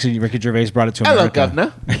 Actually, Ricky Gervais brought it to America.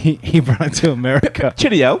 Hello, governor. He brought it to America.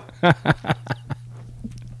 Cheerio.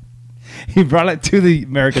 He brought it to the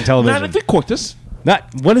American television. Not the quarters.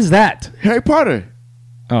 What is that? Harry Potter.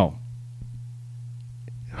 Oh.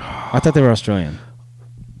 I thought they were Australian.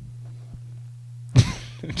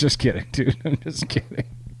 Just kidding, dude. I'm just kidding.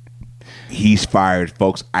 He's fired,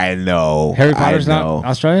 folks. I know. Harry Potter's not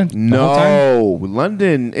Australian? No.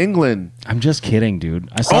 London, England. I'm just kidding, dude.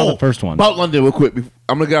 I saw the first one. About London, real quick.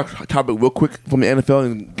 I'm going to get off topic real quick from the NFL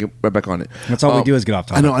and get right back on it. That's all we do is get off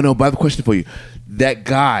topic. I know. But I have a question for you. That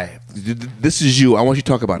guy, this is you. I want you to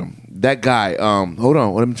talk about him. That guy, hold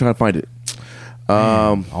on. Let me try to find it.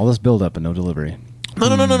 All this build up and no delivery.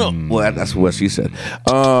 No. Well, that's what she said.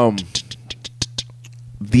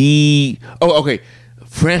 Okay.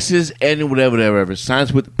 Francis and whatever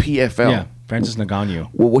signs with PFL. Yeah, Francis Ngannou.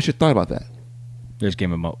 Well, what's your thought about that? They just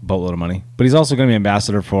gave him a boatload of money, but he's also going to be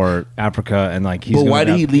ambassador for Africa, and like he's. But why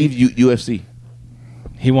did he leave UFC?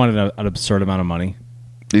 He wanted an absurd amount of money.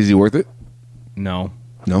 Is he worth it? No.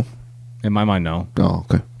 In my mind, no. Oh,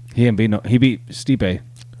 okay. He beat Stipe.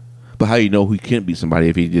 But how do you know he can't beat somebody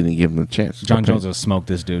if he didn't give him a chance? John Jones will smoke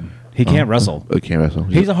this dude. He can't wrestle. He can't wrestle.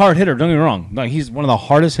 He's a hard hitter. Don't get me wrong. Like he's one of the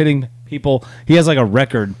hardest hitting people. He has like a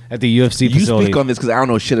record at the UFC facility. You speak on this because I don't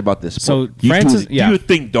know shit about this. So Francis, do your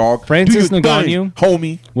thing, dog. Francis Ngannou,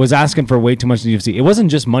 homie, was asking for way too much in the UFC. It wasn't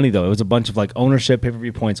just money though. It was a bunch of like ownership,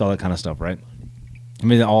 pay-per-view points, all that kind of stuff, right? I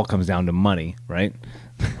mean, it all comes down to money, right?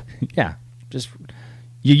 Yeah, just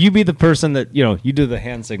you be the person that you do the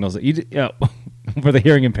hand signals that for the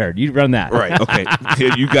hearing impaired. You run that, right? Okay,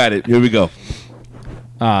 here you got it. Here we go.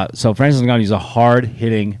 So Francis Ngannou is a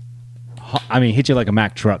hard-hitting, hit you like a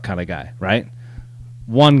Mack truck kind of guy, right?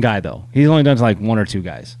 One guy, though. He's only done to like one or two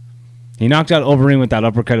guys. He knocked out Overeem with that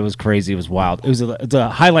uppercut. It was crazy. It was wild. It's a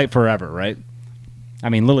highlight forever, right? I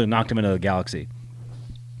mean, literally knocked him into the galaxy.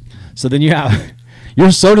 So then you have...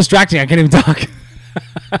 You're so distracting, I can't even talk.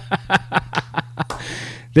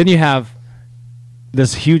 Then you have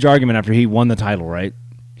this huge argument after he won the title, right?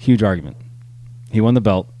 Huge argument. He won the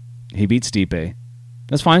belt. He beat Stipe.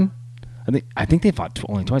 That's fine. I think they fought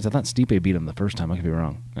only twice. I thought Stipe beat him the first time. I could be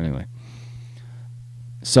wrong. Anyway.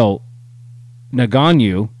 So,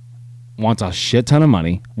 Ngannou wants a shit ton of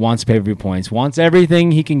money, wants pay-per-view points, wants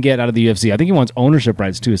everything he can get out of the UFC. I think he wants ownership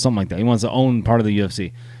rights too, something like that. He wants to own part of the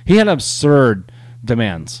UFC. He had absurd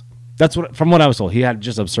demands. That's from what I was told. He had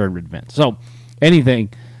just absurd demands. So, anything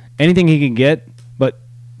he can get, but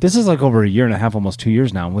this is like over a year and a half, almost 2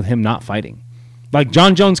 years now, with him not fighting. Like,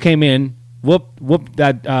 John Jones came in, whooped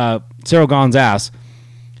that Cyril Gane's ass,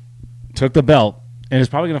 took the belt, and is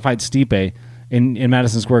probably going to fight Stipe in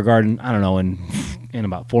Madison Square Garden, I don't know, in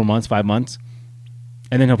about 4 months, 5 months,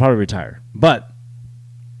 and then he'll probably retire. But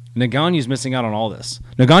Ngannou's missing out on all this.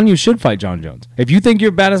 Ngannou should fight John Jones. If you think you're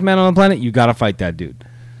the baddest man on the planet, you got to fight that dude.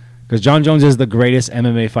 Because John Jones is the greatest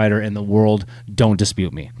MMA fighter in the world. Don't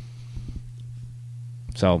dispute me.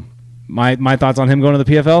 So, my thoughts on him going to the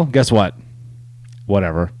PFL? Guess what?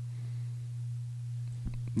 Whatever.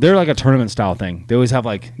 They're like a tournament style thing. They always have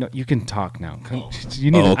like, no, you can talk now.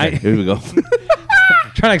 You need. Okay. Here we go.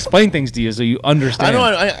 I'm trying to explain things to you so you understand.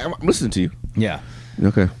 I know. I'm listening to you. Yeah.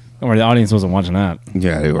 Okay. Don't worry, the audience wasn't watching that.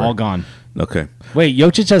 Yeah, they were all gone. Okay. Wait,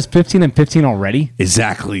 Jokic has 15 and 15 already?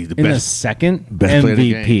 Exactly. The second best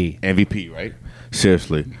MVP. MVP, right?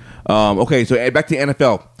 Seriously. Okay, so back to the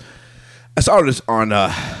NFL. I saw this on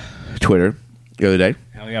Twitter the other day.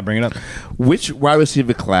 Hell yeah, bring it up. Which wide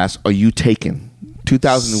receiver class are you taking?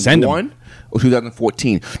 2001 or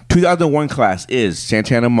 2014? 2001 class is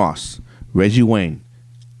Santana Moss, Reggie Wayne,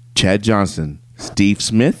 Chad Johnson, Steve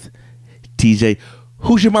Smith, TJ.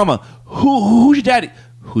 Who's your mama? Who's your daddy?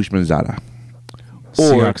 Hushmanzada.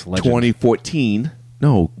 Or Seahawks legend. 2014.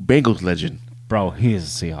 No, Bengals legend. Bro, he is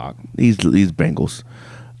a Seahawk. He's Bengals.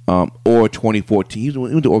 Or 2014. He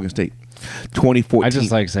went to Oregon State. 2014. I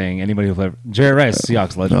just like saying anybody who played. Jerry Rice,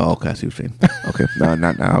 Seahawks legend. Oh, okay. I see what you're saying. Okay.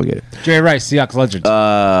 Now I'll get it. Jerry Rice, Seahawks legend.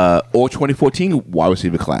 Or 2014 wide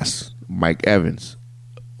receiver class. Mike Evans,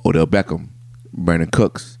 Odell Beckham, Brandon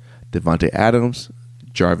Cooks, Devontae Adams,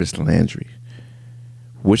 Jarvis Landry.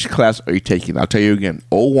 Which class are you taking? I'll tell you again.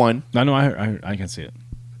 01. I know. I can see it.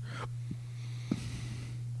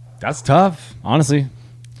 That's tough, honestly.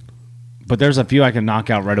 But there's a few I can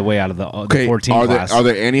knock out right away out of the 14 class. Are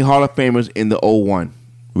there any Hall of Famers in the 01?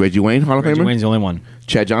 Reggie Wayne, Hall of Famer? Reggie Wayne's the only one.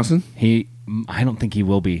 Chad Johnson? I don't think he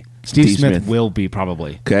will be. Steve Smith will be,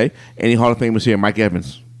 probably. Okay. Any Hall of Famers here? Mike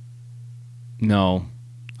Evans? No.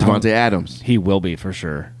 Devontae Adams? He will be, for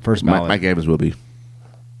sure. First ballot. Mike Evans will be.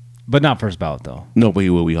 But not first ballot, though. No, but he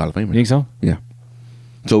will be Hall of Famer. You think so? Yeah.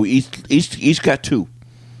 So each got two.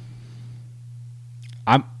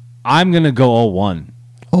 I'm going to go 01.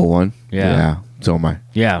 01? Yeah. So am I.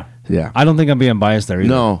 Yeah. Yeah. I don't think I'm being biased there either.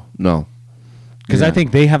 No. Because I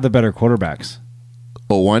think they have the better quarterbacks.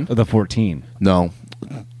 01? Of the 14. No.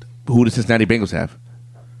 Who does Cincinnati Bengals have?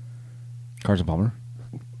 Carson Palmer.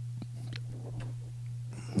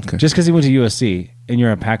 Okay. Just because he went to USC and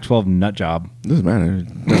you're a Pac-12 nut job. Doesn't matter.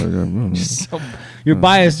 So, your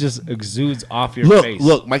bias just exudes off your face.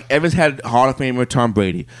 Look, Mike Evans had Hall of Famer Tom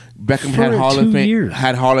Brady. Beckham For had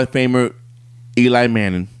Hall of Famer Eli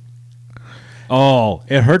Manning. Oh,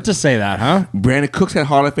 it hurt to say that, huh? Brandon Cooks had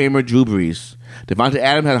Hall of Famer Drew Brees. Devontae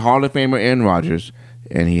Adams had Hall of Famer Aaron Rodgers,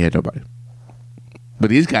 and he had nobody. But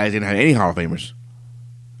these guys didn't have any Hall of Famers,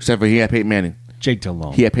 except for he had Peyton Manning. Jake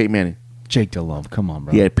Delhomme. He had Peyton Manning. Jake Delhomme. Come on,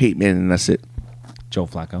 bro. He had Peyton Manning, and that's it. Joe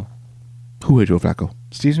Flacco. Who had Joe Flacco?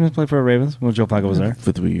 Steve Smith played for the Ravens when Joe Flacco was there.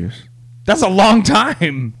 For 3 years. That's a long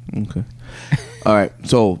time. Okay. All right.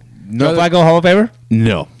 So Joe Flacco Hall of Famer?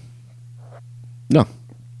 No.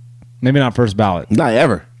 Maybe not first ballot. Not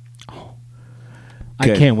ever.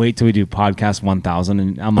 I can't wait till we do podcast 1000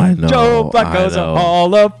 and I'm I like, know, Joe Flacco's a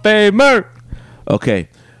Hall of Famer. Okay.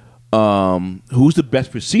 Who's the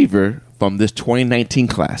best receiver from this 2019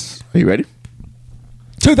 class? Are you ready?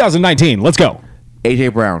 2019. Let's go. A.J.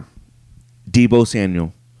 Brown, Debo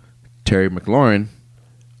Samuel, Terry McLaurin,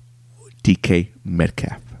 DK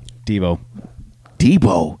Metcalf. Debo,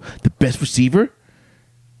 the best receiver?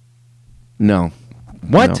 No.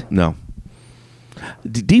 What? No.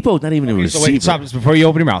 Debo's not even a receiver. So wait, stop this before you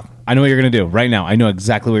open your mouth. I know what you're going to do right now. I know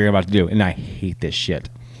exactly what you're about to do, and I hate this shit.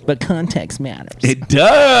 But context matters. It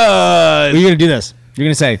does. You're going to do this. You're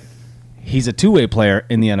going to say, he's a two-way player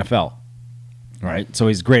in the NFL. All right? So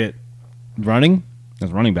he's great at running. As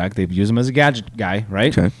a running back, they've used him as a gadget guy,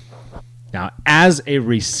 right? Okay. Now, as a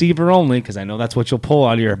receiver only, because I know that's what you'll pull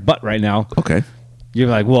out of your butt right now. Okay. You're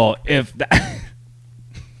like, well, if that...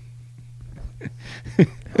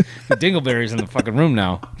 The dingleberries in the fucking room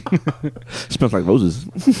now. Smells like roses.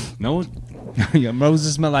 No, your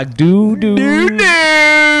roses smell like doo-doo.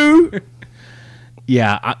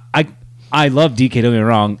 Yeah, I love DK, don't get me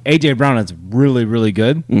wrong. A.J. Brown is really, really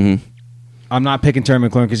good. Mm-hmm. I'm not picking Terry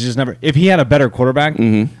McLaurin because he just never... If he had a better quarterback,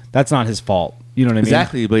 that's not his fault. You know what I mean?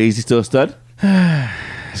 Exactly, but is he still a stud?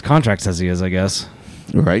 His contract says he is, I guess.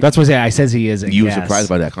 Right. That's what I says he is, You were surprised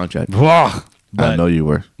by that contract. Ugh, I know you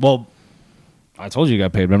were. Well, I told you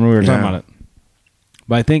got paid. Remember we were talking about it.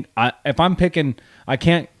 But I think if I'm picking, I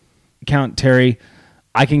can't count Terry.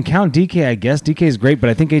 I can count DK, I guess. DK is great, but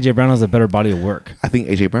I think A.J. Brown has a better body of work. I think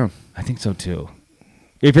A.J. Brown. I think so, too.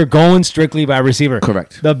 If you're going strictly by receiver.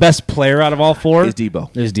 Correct. The best player out of all four is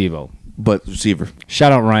Debo. But receiver.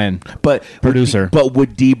 Shout out Ryan. But producer. But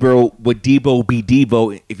would Debo be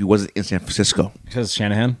Debo if he wasn't in San Francisco? Because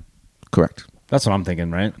Shanahan? Correct. That's what I'm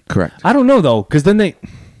thinking, right? Correct. I don't know, though, because then you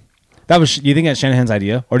think that's Shanahan's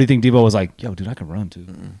idea? Or do you think Debo was like, yo, dude, I can run, too.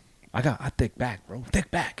 I thick back, bro.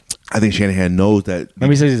 Thick back. I think Shanahan knows that.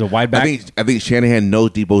 Remember he says he's a wide back? I think Shanahan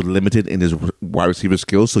knows Debo's limited in his wide receiver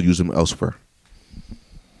skills, so use him elsewhere.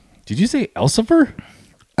 Did you say Elsewhere?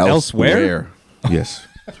 Elsewhere? Yes.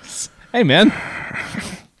 Hey, man.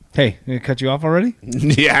 Hey, did I cut you off already?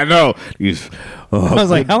 Yeah, I know. I was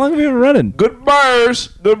like, how long have you been running? Good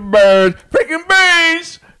birds. Franken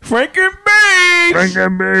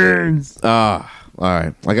beans. All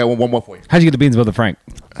right. I got one more for you. How'd you get the beans about the Frank?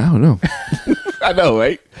 I don't know. I know,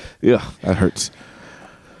 right? Yeah, that hurts.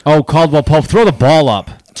 Oh, Caldwell Pope, throw the ball up.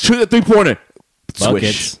 Shoot the three-pointer. Buckets.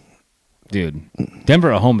 Swish. Dude,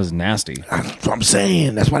 Denver at home is nasty. That's what I'm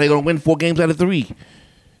saying. That's why they're going to win 4 games out of 3.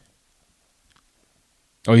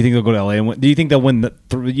 Oh, you think they'll go to LA and win? Do you think they'll win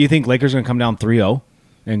you think Lakers are going to come down 3-0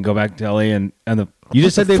 and go back to LA and you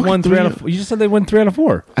just said they won 3 out of 4. You just said they won 3 out of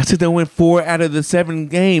 4. I said they win 4 out of the 7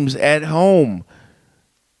 games at home.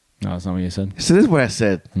 No, that's not what you said. So this is what I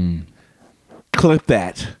said. Clip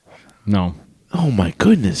that. No. Oh my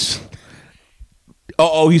goodness.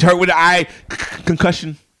 Oh, he's hurt with the eye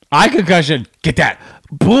concussion. Eye concussion. Get that.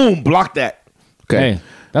 Boom. Block that. Okay. Hey,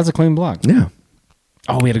 that's a clean block. Yeah.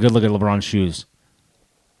 Oh, we had a good look at LeBron's shoes.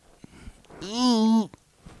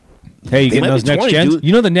 Hey, you get those next 20, gens? dude.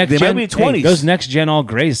 You know the next they gen? Might be 20s. Hey, those next gen all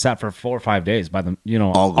grays sat for 4 or 5 days by them.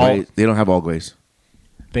 All gray. They don't have all grays.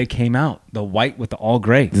 They came out the white with the all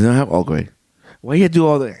gray. They don't have all gray. Why you do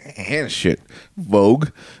all the hand shit? Vogue,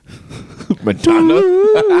 Madonna.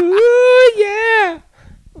 Ooh, yeah.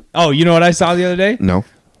 Oh, you know what I saw the other day? No.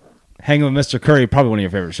 Hanging with Mr. Curry, probably one of your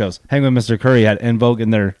favorite shows. Hanging with Mr. Curry had En Vogue in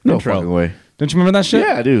their No intro. fucking way. Don't you remember that shit?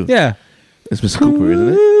 Yeah, I do. Yeah. It's Mr. Cooper, isn't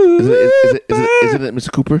it? Isn't it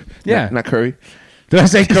Mr. Cooper? Yeah. Not Curry. Did I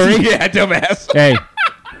say Curry? Yeah, dumbass. Hey.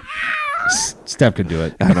 Steph could do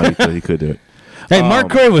it. I know he could do it. Hey, Mark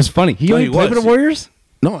Curry was funny. He only played for the Warriors?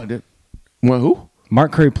 No, I didn't. Well, who?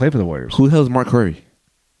 Mark Curry played for the Warriors. Who the hell is Mark Curry?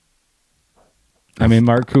 I mean,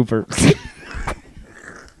 Mark Cooper.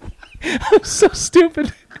 I'm so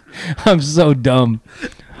stupid. I'm so dumb.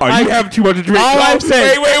 Are you having too much to drink? All I'm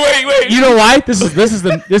saying. Wait. You know why? This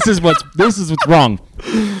is what's wrong.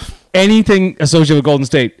 Anything associated with Golden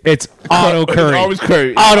State, it's Auto Curry. Always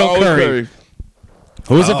Curry. Auto Curry.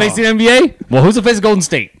 Who's the face of the NBA? Well, who's the face of Golden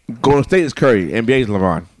State? Golden State is Curry. NBA is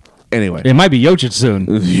LeBron. Anyway. It might be Jokic soon.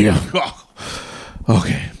 Yeah.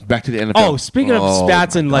 Okay. Back to the NFL. Oh, speaking of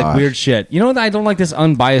stats and like weird shit. You know what? I don't like this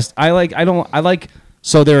unbiased. I like.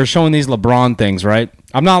 So they're showing these LeBron things, right?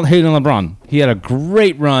 I'm not hating on LeBron. He had a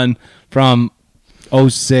great run from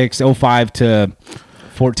 06, 05 to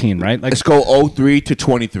 14, right? Like, let's go 03 to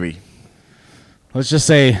 23. let's just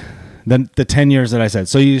say the 10 years that I said.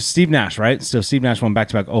 So you Steve Nash, right? So Steve Nash won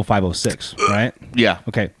back-to-back 05, 06, right? Yeah.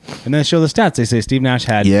 Okay. And then they show the stats. They say Steve Nash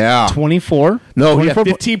had 24. No, he had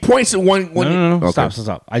 24 15 points in one. No. Okay.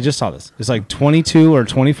 Stop. I just saw this. It's like 22 or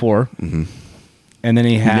 24. Mm-hmm. And then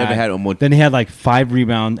he never had almost. Then he had like 5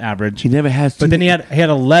 rebound average. He never had. But then he had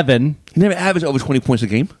 11. He never averaged over 20 points a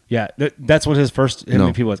game. Yeah, that's what his first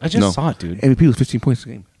MVP was. I just saw it, dude. MVP was 15 points a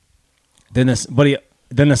game. Then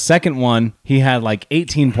the second one, he had like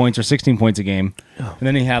 18 points or 16 points a game. Oh. And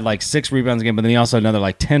then he had like 6 rebounds a game, but then he also had another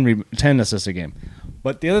like 10 assists a game.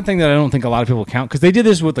 But the other thing that I don't think a lot of people count, because they did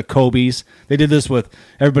this with the Kobe's, they did this with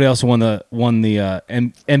everybody else who won the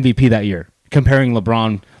MVP that year, comparing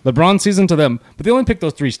LeBron's season to them, but they only picked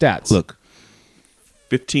those 3 stats. Look,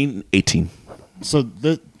 15, 18. So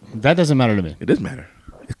that doesn't matter to me. It does matter.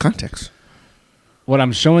 It's context. That's what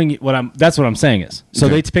I'm saying is. So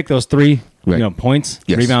they pick those 3, right. Points,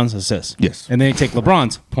 rebounds, assists. Yes. And they take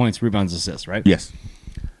LeBron's points, rebounds, assists, right? Yes.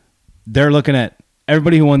 They're looking at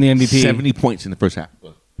everybody who won the MVP. 70 points in the first half.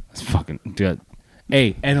 That's fucking good.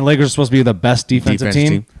 Hey, and the Lakers are supposed to be the best defensive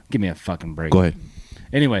team? Give me a fucking break. Go ahead.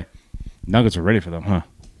 Anyway, Nuggets are ready for them, huh?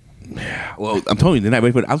 Well, I'm telling you, they're not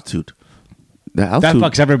ready for the altitude. That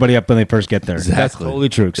fucks everybody up when they first get there. Exactly. That's totally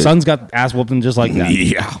true. Suns got ass whooping just like that.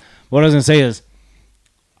 Yeah. What I was going to say is,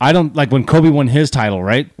 I don't like when Kobe won his title,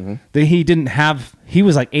 right? Mm-hmm. He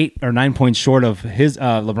was like 8 or 9 points short of his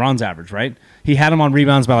LeBron's average, right? He had him on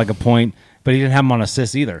rebounds by like a point, but he didn't have him on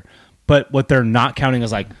assists either. But what they're not counting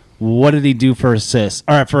is like, what did he do for assists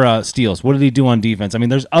or for steals? What did he do on defense? I mean,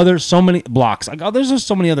 there's so many blocks. Like, there's just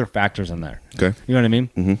so many other factors in there. Okay. You know what I mean?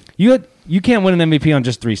 Mm-hmm. You can't win an MVP on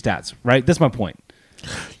just 3 stats, right? That's my point.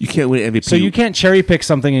 You can't win MVP. So you can't cherry pick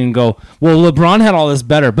something and go, well, LeBron had all this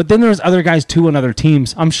better, but then there's other guys too on other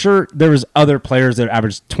teams. I'm sure there was other players that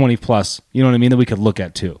averaged 20 plus, you know what I mean, that we could look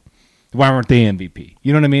at too. Why weren't they MVP?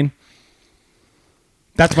 You know what I mean?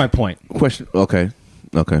 That's my point. Question. Okay.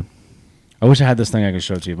 I wish I had this thing I could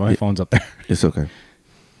show to you, but my phone's up there. It's okay.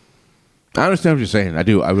 I understand what you're saying. I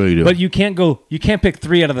do. I really do. But you can't pick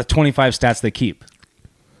 3 out of the 25 stats they keep.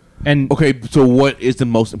 And okay, so what is the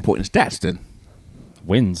most important stats then?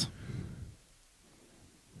 Wins.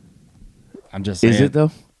 I'm just saying. Is it though?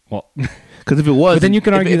 Well, because if it was, but then you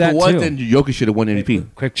can argue that too. Then Jokic should have won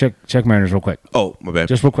MVP. Quick check Mariners real quick. Oh, my bad.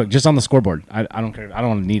 Just real quick, just on the scoreboard. I don't care. I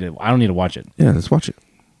don't need it. I don't need to watch it. Yeah, let's watch it.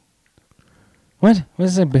 What? What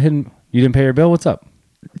is it? Hidden? You didn't pay your bill? What's up?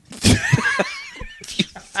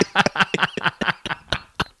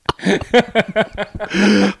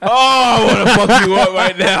 Oh, I want to fuck you up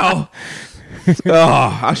right now.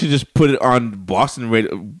 Oh, I should just put it on Boston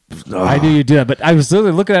radio. Oh. I knew you'd do that, but I was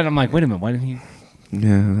literally looking at it. I'm like, wait a minute, why didn't he?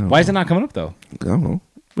 Yeah. Why is it not coming up though? I don't know.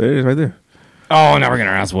 There it is, right there. Oh, now we're getting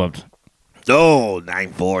our ass whooped. Oh,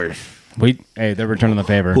 9-4. Hey, they're returning the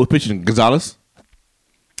favor. Who was pitching? Gonzalez?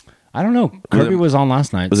 I don't know. Kirby was on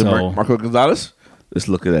last night. Was it Marco Gonzalez? Let's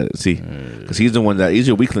look at it. See, because he's the one he's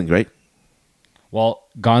your weakling, right? Well,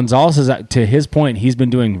 Gonzalez is to his point. He's been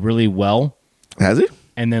doing really well. Has he?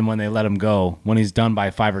 And then when they let him go, when he's done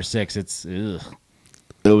by 5 or 6, it's ugh.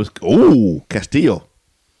 It was Castillo.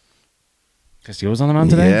 Castillo was on the mound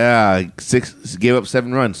today. Yeah, 6 gave up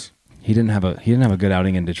 7 runs. He didn't have a good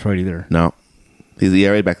outing in Detroit either. No, he's the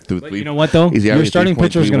ERA back through 3. You know what though? Your starting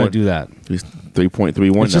pitcher is going to do that. He's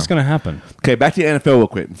 3.31. It's just going to happen. Okay, back to the NFL real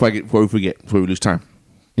quick before we lose time.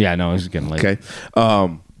 Yeah, no, it's getting late. Okay,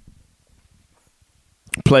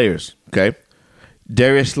 players. Okay,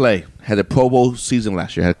 Darius Slay had a Pro Bowl season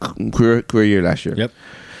last year. Had a career year last year. Yep.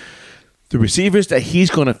 The receivers that he's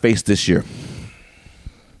going to face this year: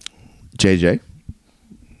 JJ,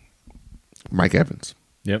 Mike Evans.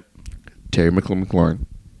 Yep. Terry McLaurin.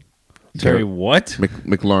 Terry what?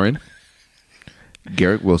 McLaurin.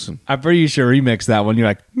 Garrett Wilson. I'm pretty sure he mixed that one. You're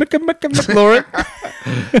like, McLaurin.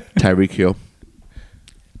 Tyreek Hill.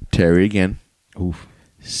 Terry again. Oof.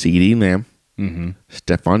 CeeDee Lamb. Mm-hmm.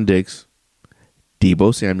 Stephon Diggs.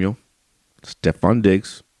 Debo Samuel. Stephon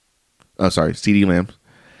Diggs. CeeDee Lamb.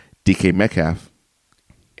 DK Metcalf.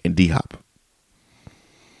 And D-Hop.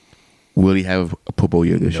 Will he have a Pro Bowl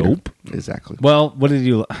year this year? Nope. Exactly. Well, what did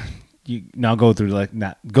you now go through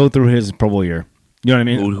go through his Pro Bowl year? You know what I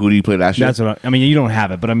mean? Who did he play last year? That's what I mean. You don't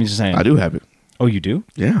have it, but I'm just saying. I do have it. Oh, you do?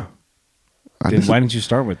 Yeah. Then why didn't you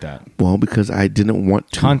start with that? Well, because I didn't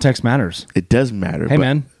want to. Context matters. It does matter. Hey,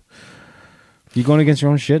 man. You going against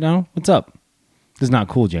your own shit now? What's up? This is not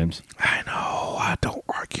cool, James. I know. Don't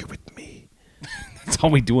argue with me. That's all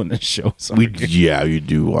we do on this show. Yeah, you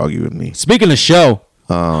do argue with me. Speaking of show,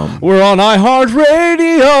 we're on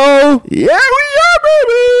iHeartRadio. Yeah, we are,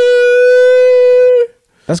 baby.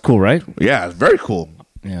 That's cool, right? Yeah, it's very cool.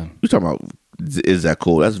 Yeah. You're talking about, is that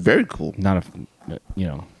cool? That's very cool. Not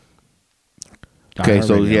Okay,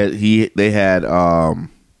 so he had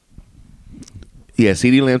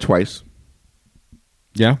CeeDee Lamb twice.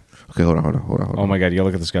 Yeah. Okay, hold on. Oh my God, you gotta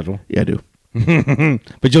look at the schedule. Yeah, I do.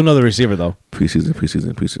 But you'll know the receiver though.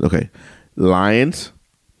 Preseason. Okay, Lions.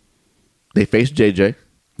 They faced JJ.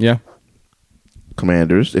 Yeah.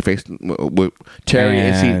 Commanders. They faced Terry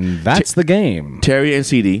and CD. That's the game. Terry and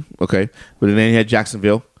CD. Okay, but then he had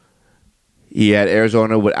Jacksonville. He had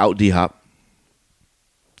Arizona without D-Hop.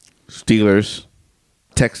 Steelers,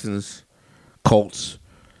 Texans, Colts,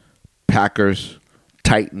 Packers,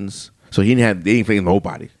 Titans. So they didn't play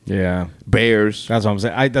nobody. Yeah. Bears. That's what I'm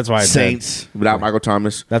saying. That's why I Saints said. without Michael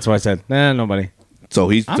Thomas. That's why I said, nobody.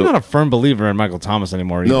 So I'm not a firm believer in Michael Thomas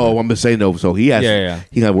anymore. Either. No, I'm just saying no. So he has.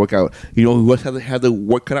 He had to work out. You know who else had the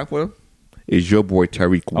work cut out for him? Is your boy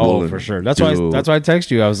Tariq Woolen. Oh, for sure. That's why I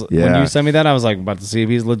text you. When you sent me that, I was like about to see if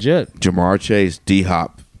he's legit. Jamar Chase,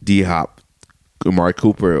 D-Hop, Amari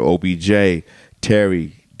Cooper, OBJ,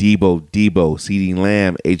 Terry, Debo, CeeDee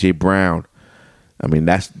Lamb, AJ Brown. I mean,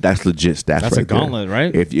 that's legit stats. That's right a gauntlet, there.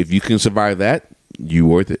 right? If you can survive that, you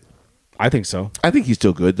worth it. I think so. I think he's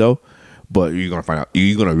still good though, but you're gonna find out.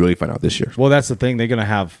 You're gonna really find out this year. Well, that's the thing. They're gonna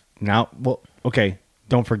have now. Well, okay.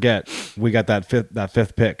 Don't forget, we got that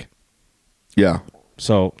fifth pick. Yeah.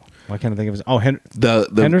 So why can't I think of his? Oh, the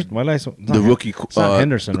Henderson. Why did I? The rookie. It's not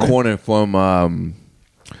Henderson. The corner from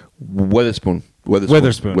Weatherspoon.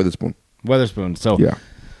 So yeah.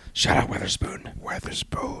 Shout out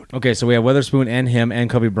Weatherspoon. Okay, so we have Weatherspoon and him and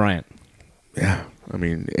Kobe Bryant. Yeah, I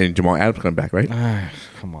mean, and Jamal Adams coming back, right?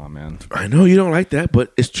 Come on, man. I know you don't like that,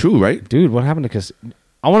 but it's true, right? Dude, what happened to Castillo?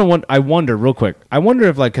 I wonder real quick. I wonder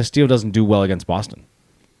if Castillo doesn't do well against Boston.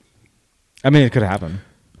 I mean, it could happen.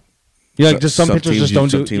 Yeah, just some pitchers just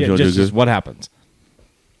don't do. Yeah, just what happens?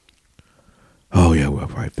 Oh yeah, we're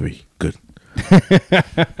up 5-3. Good.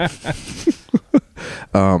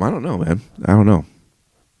 I don't know, man. I don't know.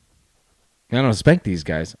 I don't spank these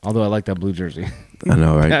guys. Although I like that blue jersey. I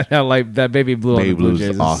know, right? I like that baby blue on the blue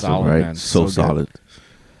jersey. Awesome, solid, right? Man. So solid.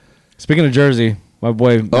 Speaking of jersey, my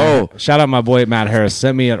boy. Shout out my boy Matt Harris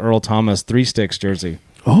sent me an Earl Thomas 3-sticks jersey.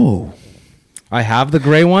 Oh, I have the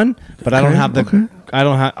gray one, but I don't have the. Okay. I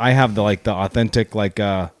don't have. I have the the authentic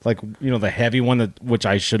the heavy one which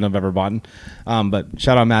I shouldn't have ever bought. But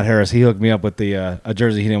shout out Matt Harris. He hooked me up with the a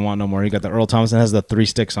jersey he didn't want no more. He got the Earl Thomas and has the 3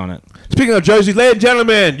 sticks on it. Speaking of jerseys, ladies and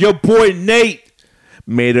gentlemen, your boy Nate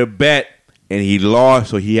made a bet and he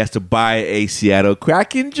lost, so he has to buy a Seattle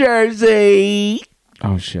Kraken jersey.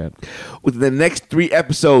 Oh shit! Within the next 3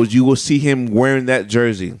 episodes, you will see him wearing that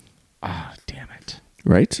jersey. Ah, damn it!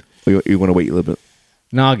 Right? Or you want to wait a little bit?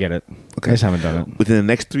 No, I'll get it. Okay. I just haven't done it. Within the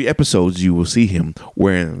next 3 episodes, you will see him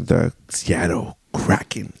wearing the Seattle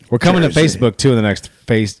Kraken. We're coming jersey. to Facebook too in the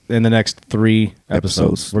next 3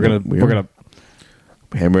 episodes. We're gonna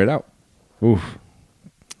hammer it out. Oof.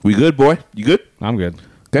 We good, boy? You good? I'm good.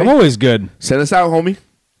 Okay. I'm always good. Send us out, homie.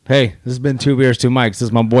 Hey, this has been 2 Beers, 2 Mics. This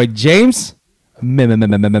is my boy James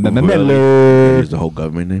Miller. Is the whole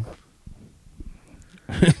government name?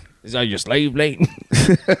 Is that your slave lane?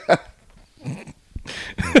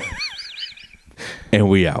 And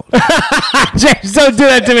we out. James, don't do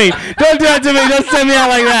that to me. Don't do that to me. Don't send me out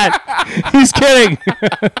like that. He's kidding.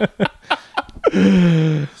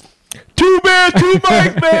 2 Bears, 2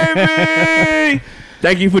 Mics, baby.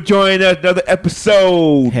 Thank you for joining us. Another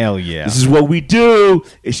episode. Hell yeah. This is what we do.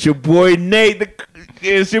 It's your boy Nate.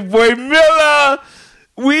 It's your boy Miller.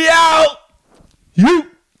 We out. You.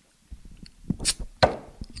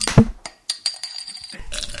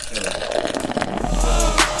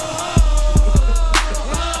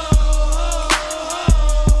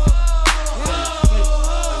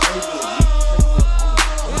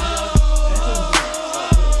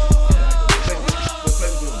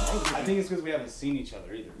 I think it's because we haven't seen each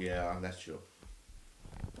other either. Yeah, that's true.